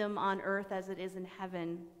kingdom on earth as it is in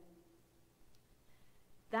heaven,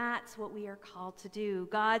 that's what we are called to do.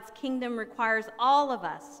 God's kingdom requires all of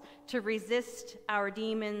us to resist our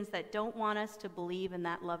demons that don't want us to believe in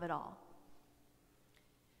that love at all.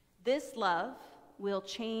 This love will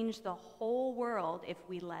change the whole world if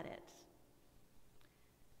we let it.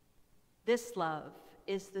 This love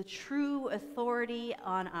is the true authority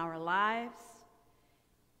on our lives,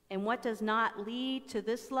 and what does not lead to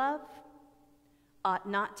this love ought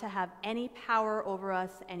not to have any power over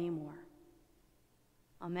us anymore.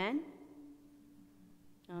 Amen?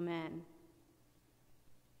 Amen.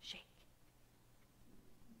 Shake.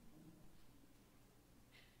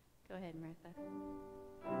 Go ahead, Martha.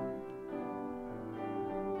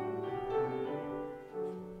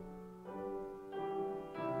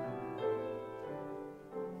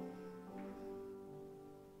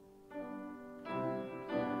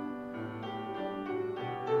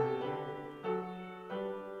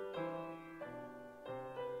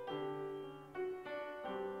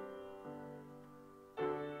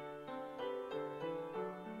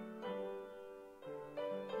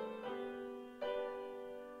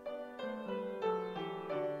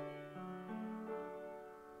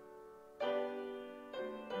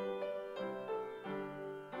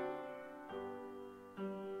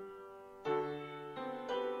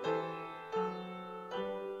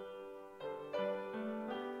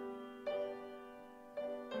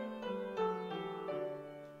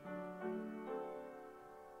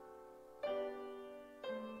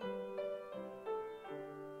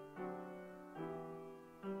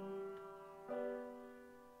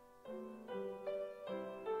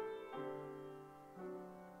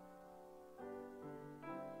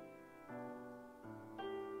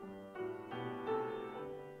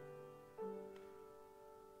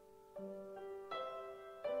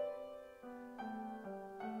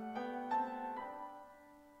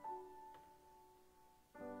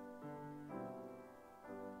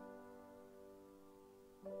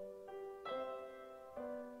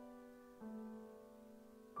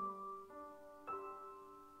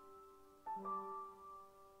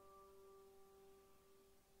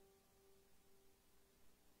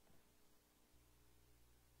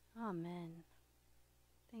 Amen.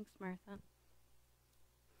 Thanks, Martha.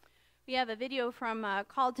 We have a video from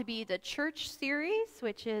Called to Be the Church series,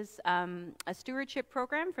 which is a stewardship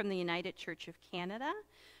program from the United Church of Canada.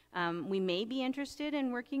 We may be interested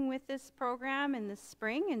in working with this program in the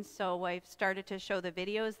spring, and so I've started to show the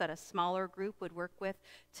videos that a smaller group would work with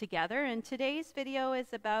together. And today's video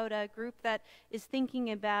is about a group that is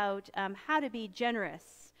thinking about how to be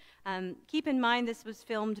generous. Keep in mind this was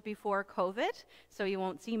filmed before COVID, so you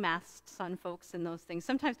won't see masks on folks and those things.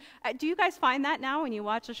 Sometimes, do you guys find that now when you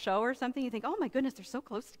watch a show or something, you think, oh my goodness, they're so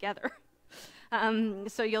close together.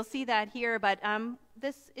 So you'll see that here, but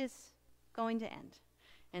this is going to end.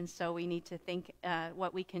 And so we need to think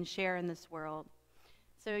what we can share in this world.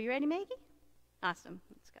 So you ready, Maggie? Awesome.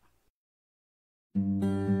 Let's go.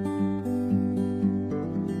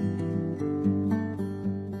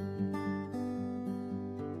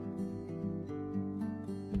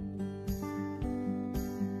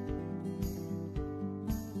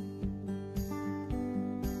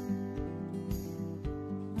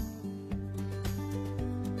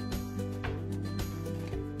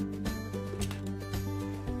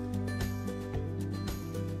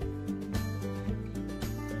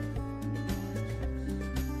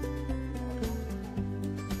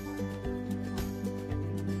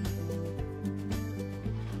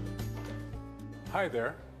 Hi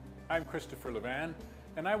there, I'm Christopher Levan,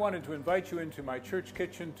 and I wanted to invite you into my church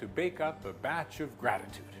kitchen to bake up a batch of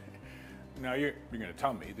gratitude. Now you're going to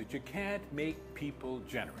tell me that you can't make people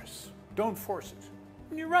generous. Don't force it.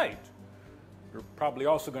 And you're right. You're probably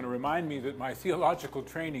also going to remind me that my theological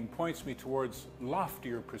training points me towards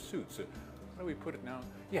loftier pursuits. How do we put it now?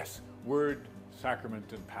 Yes, word,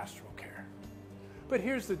 sacrament, and pastoral care. But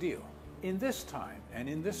here's the deal. In this time and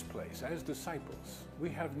in this place, as disciples, we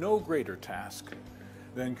have no greater task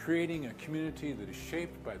than creating a community that is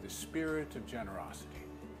shaped by the spirit of generosity.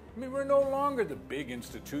 I mean, we're no longer the big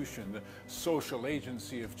institution, the social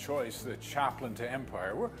agency of choice, the chaplain to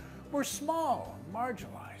empire. We're small,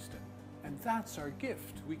 marginalized, and that's our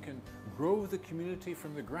gift. We can grow the community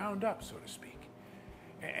from the ground up, so to speak.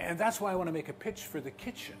 And that's why I want to make a pitch for the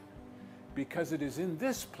kitchen, because it is in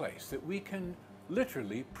this place that we can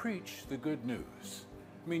literally preach the good news.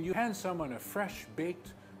 I mean, you hand someone a fresh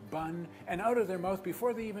baked bun, and out of their mouth,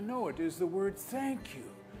 before they even know it, is the word thank you.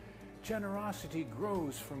 Generosity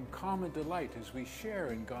grows from common delight as we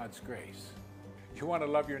share in God's grace. You want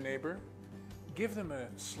to love your neighbor? Give them a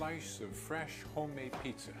slice of fresh homemade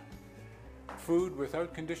pizza. Food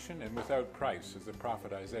without condition and without price, as the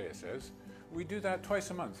prophet Isaiah says. We do that twice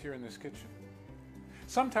a month here in this kitchen.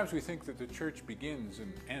 Sometimes we think that the church begins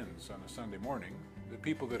and ends on a Sunday morning. The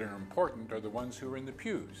people that are important are the ones who are in the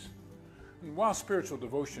pews. And while spiritual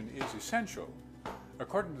devotion is essential,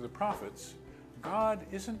 according to the prophets, God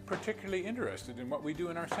isn't particularly interested in what we do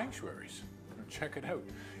in our sanctuaries. Check it out,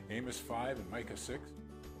 Amos 5 and Micah 6.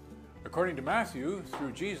 According to Matthew,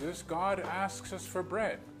 through Jesus, God asks us for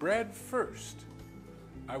bread. Bread first.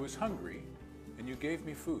 I was hungry, and you gave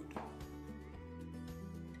me food.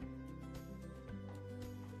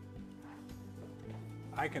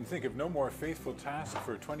 I can think of no more faithful task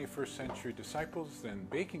for 21st century disciples than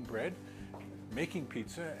baking bread, making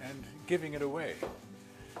pizza, and giving it away.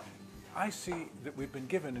 I see that we've been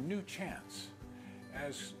given a new chance.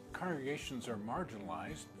 As congregations are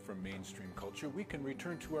marginalized from mainstream culture, we can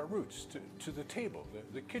return to our roots, to the table,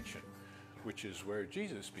 the kitchen, which is where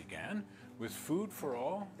Jesus began, with food for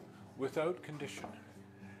all, without condition.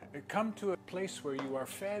 Come to a place where you are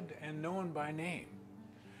fed and known by name.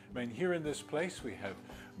 I mean, here in this place we have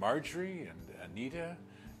Marjorie and Anita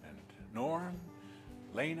and Norm,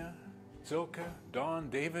 Lena, Zilka, Dawn,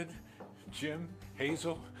 David, Jim,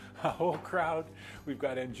 Hazel, a whole crowd. We've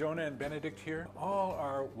got Anjona and Benedict here. All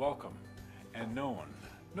are welcome and known.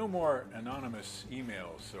 No more anonymous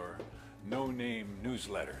emails or no-name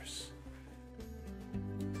newsletters.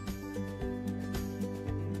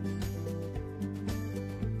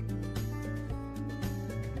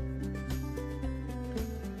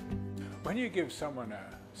 When you give someone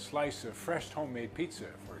a slice of fresh homemade pizza,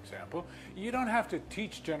 for example, you don't have to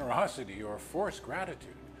teach generosity or force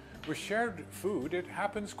gratitude. With shared food, it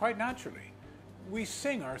happens quite naturally. We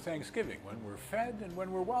sing our thanksgiving when we're fed and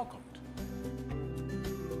when we're welcomed.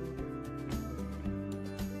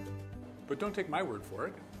 But don't take my word for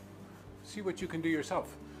it. See what you can do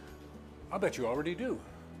yourself. I'll bet you already do.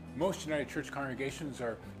 Most United Church congregations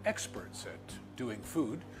are experts at doing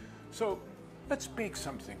food, so let's bake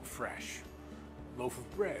something fresh. Loaf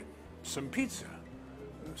of bread, some pizza,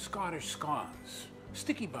 Scottish scones,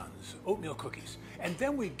 sticky buns, oatmeal cookies, and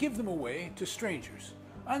then we give them away to strangers,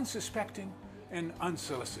 unsuspecting and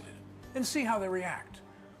unsolicited, and see how they react.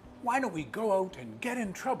 why don't we go out and get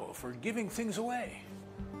in trouble for giving things away?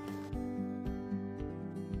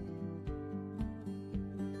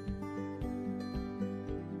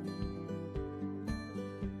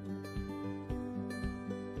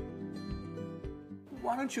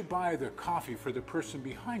 Why don't you buy the coffee for the person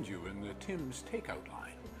behind you in the Tim's takeout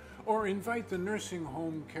line? Or invite the nursing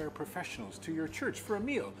home care professionals to your church for a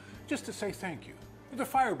meal, just to say thank you. Or the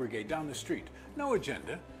fire brigade down the street. No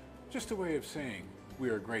agenda, just a way of saying we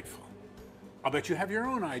are grateful. I'll bet you have your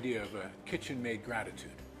own idea of a kitchen-made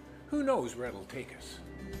gratitude. Who knows where it'll take us?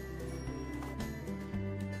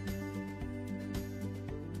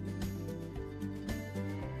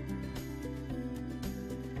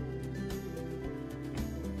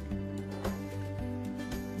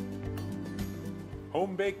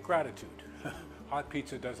 Home-baked gratitude. Hot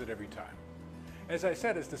pizza does it every time. As I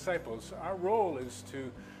said, as disciples, our role is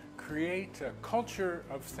to create a culture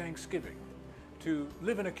of thanksgiving, to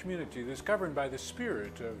live in a community that's governed by the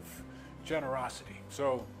spirit of generosity.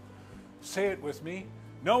 So, say it with me,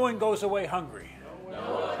 no one goes away hungry. No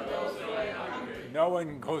one goes away hungry. No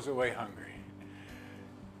one goes away hungry.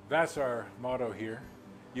 That's our motto here.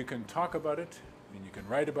 You can talk about it, and you can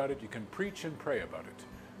write about it, you can preach and pray about it.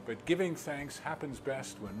 But giving thanks happens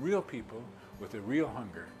best when real people with a real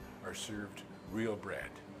hunger are served real bread.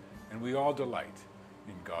 And we all delight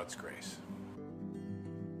in God's grace.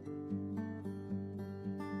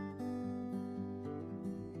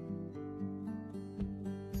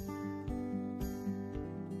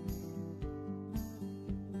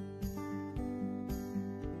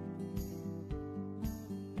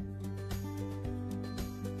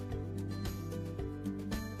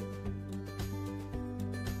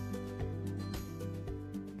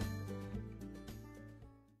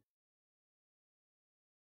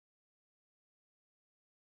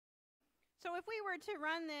 So if we were to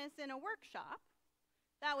run this in a workshop,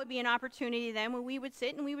 that would be an opportunity then when we would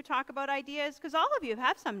sit and we would talk about ideas, because all of you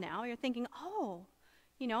have some now. You're thinking, oh,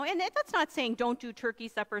 and that's not saying don't do turkey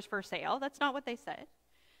suppers for sale. That's not what they said.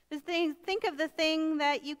 Think of the thing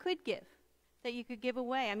that you could give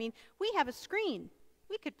away. I mean, we have a screen.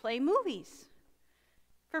 We could play movies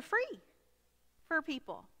for free for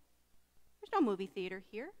people. There's no movie theater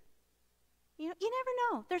here. You never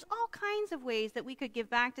know. There's all kinds of ways that we could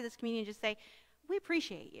give back to this community and just say, we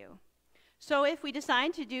appreciate you. So if we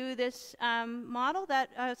decide to do this model,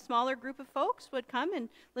 that a smaller group of folks would come and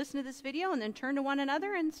listen to this video and then turn to one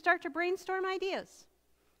another and start to brainstorm ideas.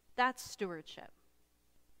 That's stewardship.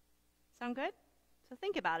 Sound good? So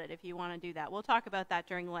think about it if you want to do that. We'll talk about that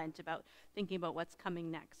during Lent, about thinking about what's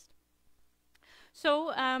coming next.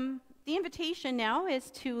 So the invitation now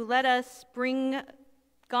is to let us bring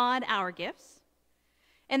God our gifts,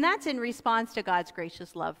 and that's in response to God's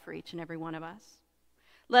gracious love for each and every one of us.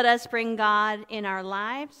 Let us bring God in our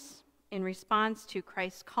lives in response to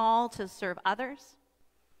Christ's call to serve others,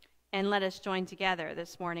 and let us join together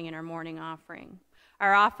this morning in our morning offering.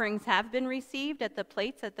 Our offerings have been received at the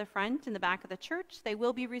plates at the front and the back of the church. They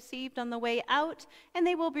will be received on the way out, and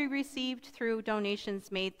they will be received through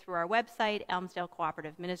donations made through our website,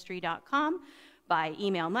 elmsdalecooperative-ministry.com, by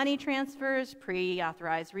email money transfers,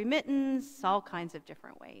 pre-authorized remittance, all kinds of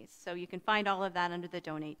different ways. So you can find all of that under the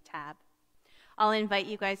Donate tab. I'll invite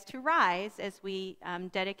you guys to rise as we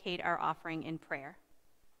dedicate our offering in prayer.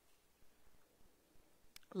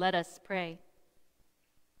 Let us pray.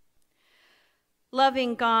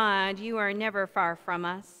 Loving God, you are never far from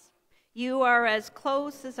us. You are as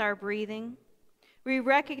close as our breathing. We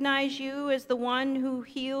recognize you as the one who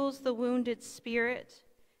heals the wounded spirit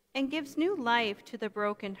and gives new life to the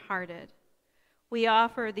brokenhearted. We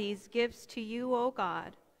offer these gifts to you, O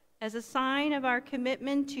God, as a sign of our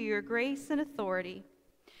commitment to your grace and authority.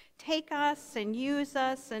 Take us and use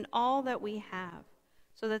us and all that we have,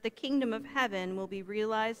 so that the kingdom of heaven will be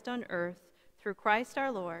realized on earth through Christ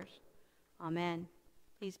our Lord. Amen.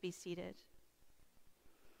 Please be seated.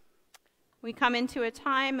 We come into a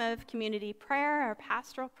time of community prayer, our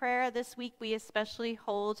pastoral prayer. This week we especially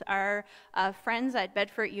hold our friends at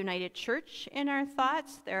Bedford United Church in our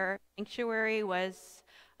thoughts. Their sanctuary was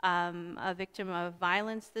a victim of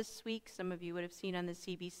violence this week. Some of you would have seen on the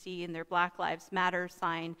CBC, and their Black Lives Matter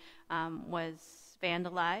sign was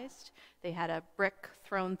vandalized. They had a brick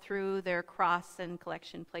thrown through their cross, and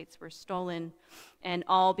collection plates were stolen, and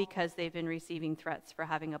all because they've been receiving threats for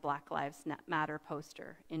having a Black Lives Matter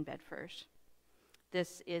poster in Bedford.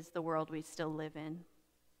 This is the world we still live in.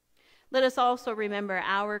 Let us also remember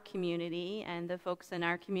our community and the folks in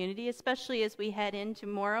our community, especially as we head in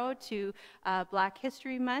tomorrow to Black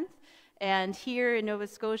History Month. And here in Nova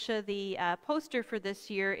Scotia, the poster for this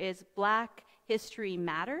year is Black History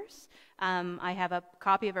Matters. I have a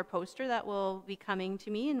copy of our poster that will be coming to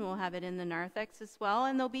me, and we'll have it in the narthex as well.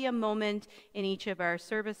 And there'll be a moment in each of our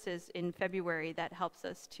services in February that helps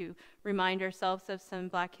us to remind ourselves of some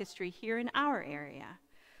Black history here in our area.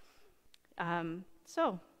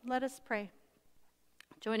 So let us pray,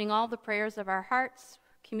 joining all the prayers of our hearts,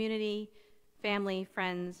 community, family,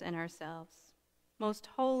 friends, and ourselves. Most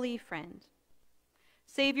holy friend,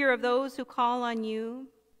 Savior of those who call on you,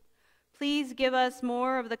 please give us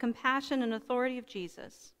more of the compassion and authority of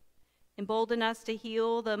Jesus. Embolden us to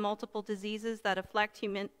heal the multiple diseases that afflict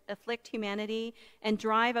humanity and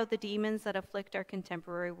drive out the demons that afflict our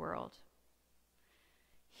contemporary world.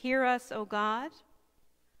 Hear us, O God,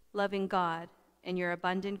 loving God, in your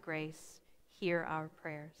abundant grace, hear our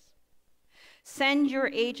prayers. Send your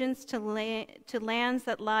agents to lands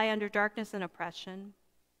that lie under darkness and oppression.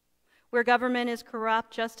 Where government is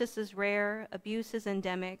corrupt, justice is rare, abuse is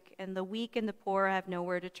endemic, and the weak and the poor have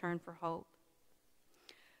nowhere to turn for hope.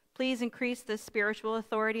 Please increase the spiritual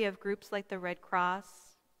authority of groups like the Red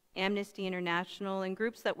Cross, Amnesty International, and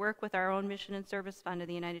groups that work with our own Mission and Service Fund of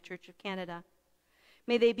the United Church of Canada.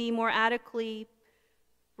 May they be more adequately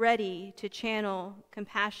ready to channel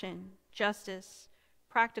compassion, justice,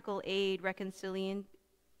 practical aid, reconciliation,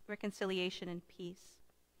 and peace.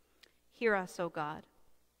 Hear us, O God.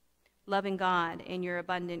 Loving God, in your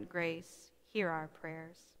abundant grace, hear our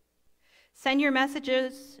prayers. Send your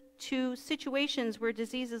messages to situations where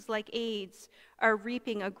diseases like AIDS are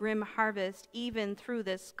reaping a grim harvest even through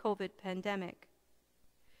this COVID pandemic.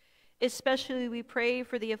 Especially we pray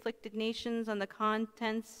for the afflicted nations on the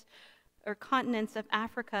continents of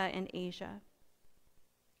Africa and Asia.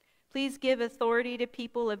 Please give authority to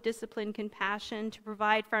people of disciplined compassion to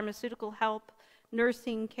provide pharmaceutical help,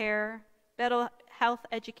 nursing care, better health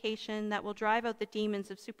education that will drive out the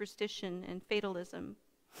demons of superstition and fatalism.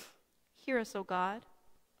 Hear us, O God.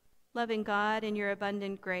 Loving God, in your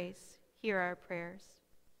abundant grace, hear our prayers.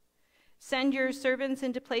 Send your servants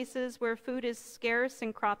into places where food is scarce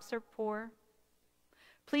and crops are poor.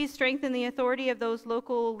 Please strengthen the authority of those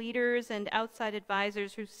local leaders and outside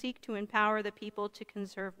advisors who seek to empower the people to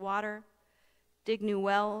conserve water, dig new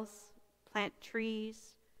wells, plant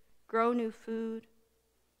trees, grow new food,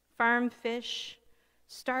 farm fish,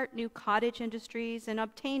 start new cottage industries, and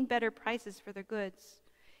obtain better prices for their goods.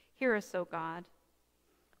 Hear us, O God.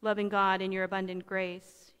 Loving God, in your abundant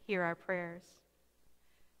grace, hear our prayers.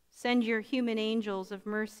 Send your human angels of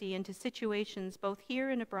mercy into situations both here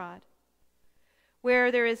and abroad,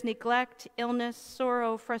 where there is neglect, illness,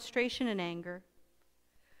 sorrow, frustration, and anger.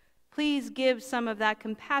 Please give some of that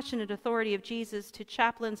compassionate authority of Jesus to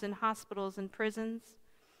chaplains in hospitals and prisons,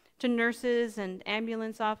 to nurses and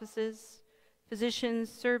ambulance offices, physicians,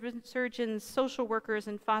 surgeons, social workers,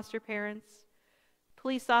 and foster parents,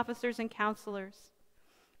 police officers, and counselors.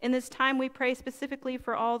 In this time, we pray specifically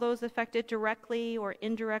for all those affected directly or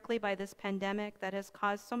indirectly by this pandemic that has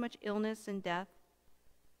caused so much illness and death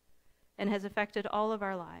and has affected all of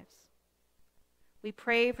our lives. We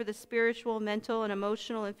pray for the spiritual, mental, and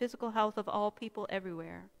emotional and physical health of all people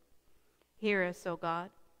everywhere. Hear us, O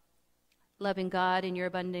God. Loving God, in your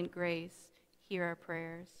abundant grace, hear our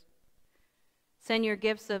prayers. Send your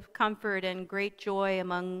gifts of comfort and great joy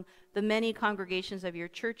among the many congregations of your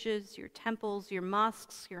churches, your temples, your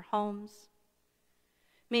mosques, your homes.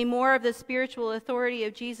 May more of the spiritual authority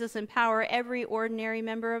of Jesus empower every ordinary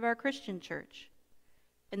member of our Christian church,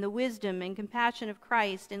 and the wisdom and compassion of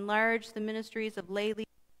Christ enlarge the ministries of lay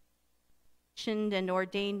and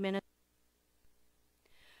ordained ministers.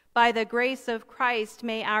 By the grace of Christ,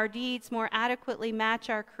 may our deeds more adequately match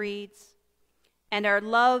our creeds, and our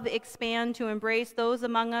love expand to embrace those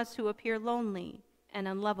among us who appear lonely and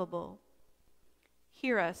unlovable.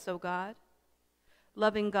 Hear us, O God.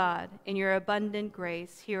 Loving God, in your abundant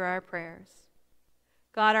grace, hear our prayers.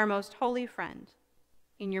 God, our most holy friend,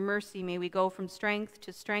 in your mercy may we go from strength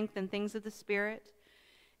to strength in things of the Spirit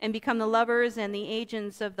and become the lovers and the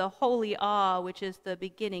agents of the holy awe, which is the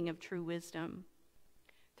beginning of true wisdom.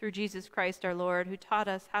 Through Jesus Christ our Lord, who taught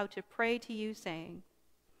us how to pray to you, saying,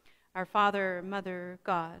 Our Father, Mother,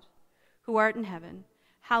 God, who art in heaven,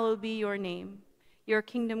 hallowed be your name. Your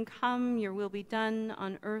kingdom come, your will be done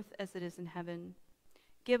on earth as it is in heaven.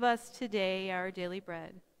 Give us today our daily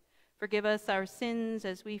bread. Forgive us our sins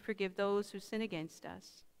as we forgive those who sin against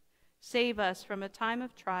us. Save us from a time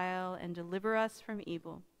of trial and deliver us from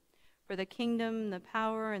evil. For the kingdom, the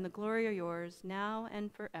power, and the glory are yours, now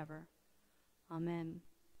and forever. Amen.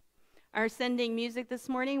 Our sending music this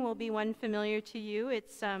morning will be one familiar to you.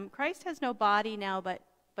 It's Christ Has No Body Now But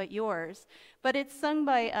but yours. But it's sung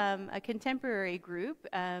by a contemporary group,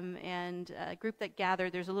 and a group that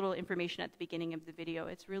gathered. There's a little information at the beginning of the video.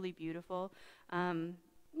 It's really beautiful.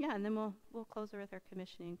 Yeah, and then we'll close with our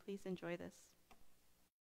commissioning. Please enjoy this.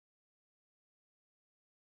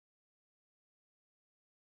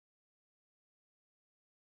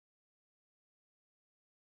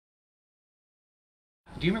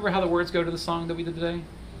 Do you remember how the words go to the song that we did today?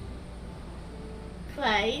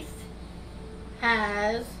 Christ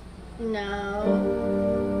has no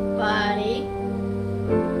body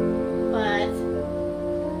but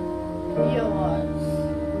yours.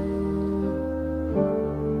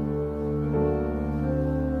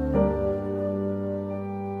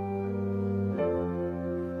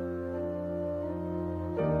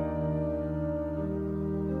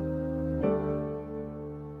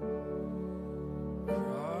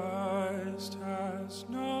 Christ has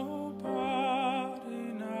no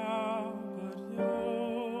body now but yours.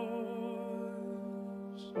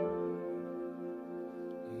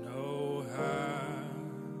 No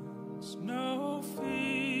hands, no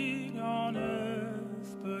feet on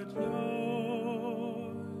earth but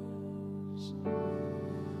yours.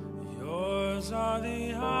 Yours are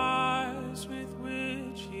the eyes with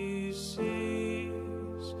which he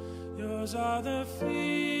sees. Yours are the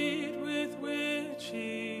feet with which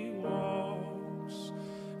he walks.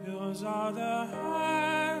 Yours are the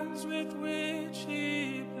hands with which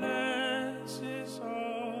he blesses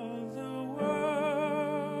all the world.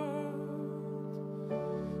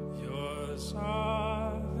 Yours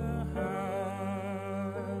are the hands.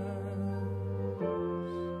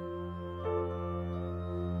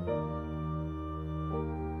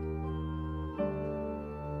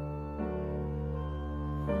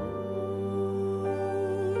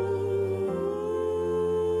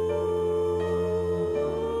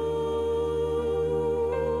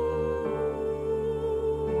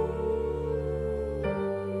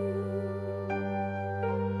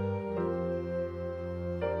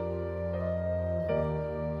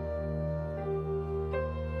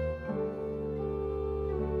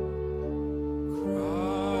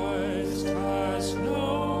 Christ has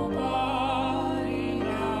no body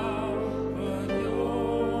now but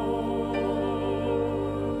yours.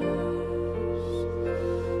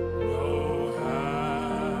 No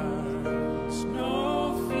hands, no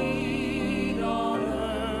feet on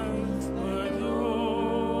earth but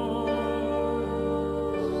yours.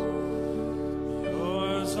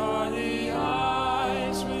 Yours are the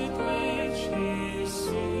eyes with which he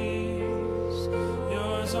sees.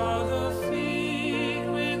 Yours are the feet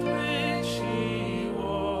with which he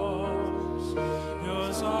walks.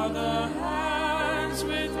 Yours are the hands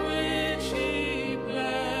with which he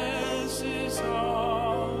blesses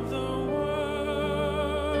all the world.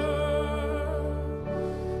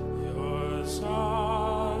 Yours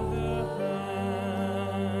are the hands.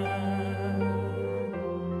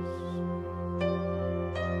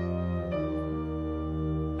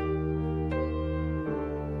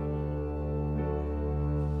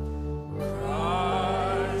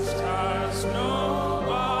 Christ has no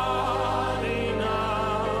body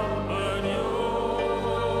now but yours.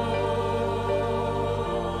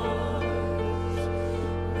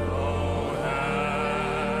 No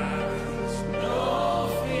hands, no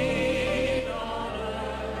feet on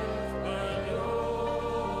earth but yours.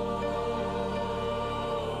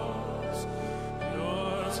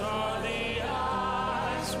 Yours are the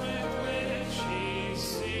eyes with which he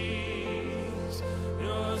sees.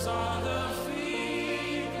 Yours are the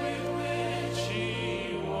feet with which he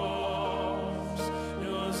walks.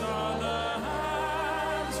 Yours are the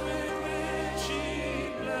hands with which he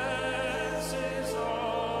blesses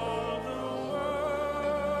all the world.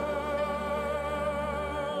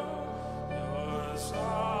 Yours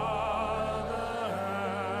are the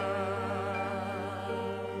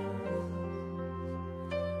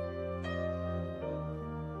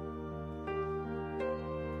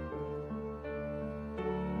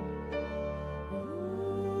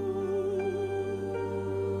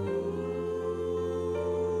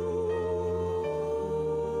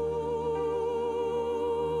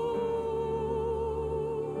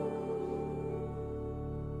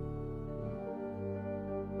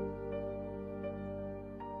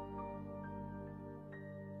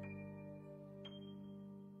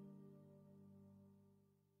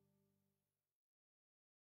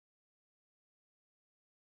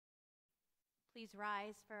Please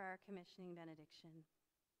rise for our commissioning benediction.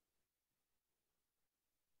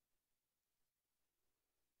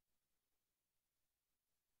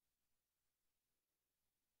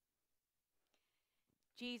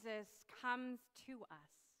 Jesus comes to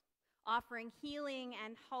us, offering healing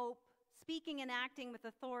and hope, speaking and acting with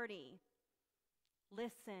authority.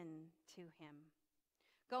 Listen to him.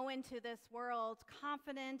 Go into this world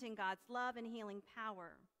confident in God's love and healing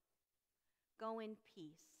power. Go in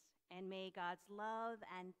peace, and may God's love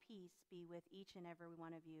and peace be with each and every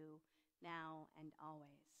one of you now and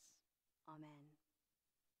always. Amen.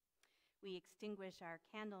 We extinguish our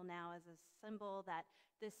candle now as a symbol that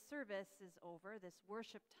this service is over, this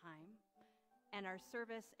worship time, and our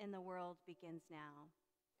service in the world begins now.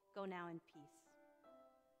 Go now in peace.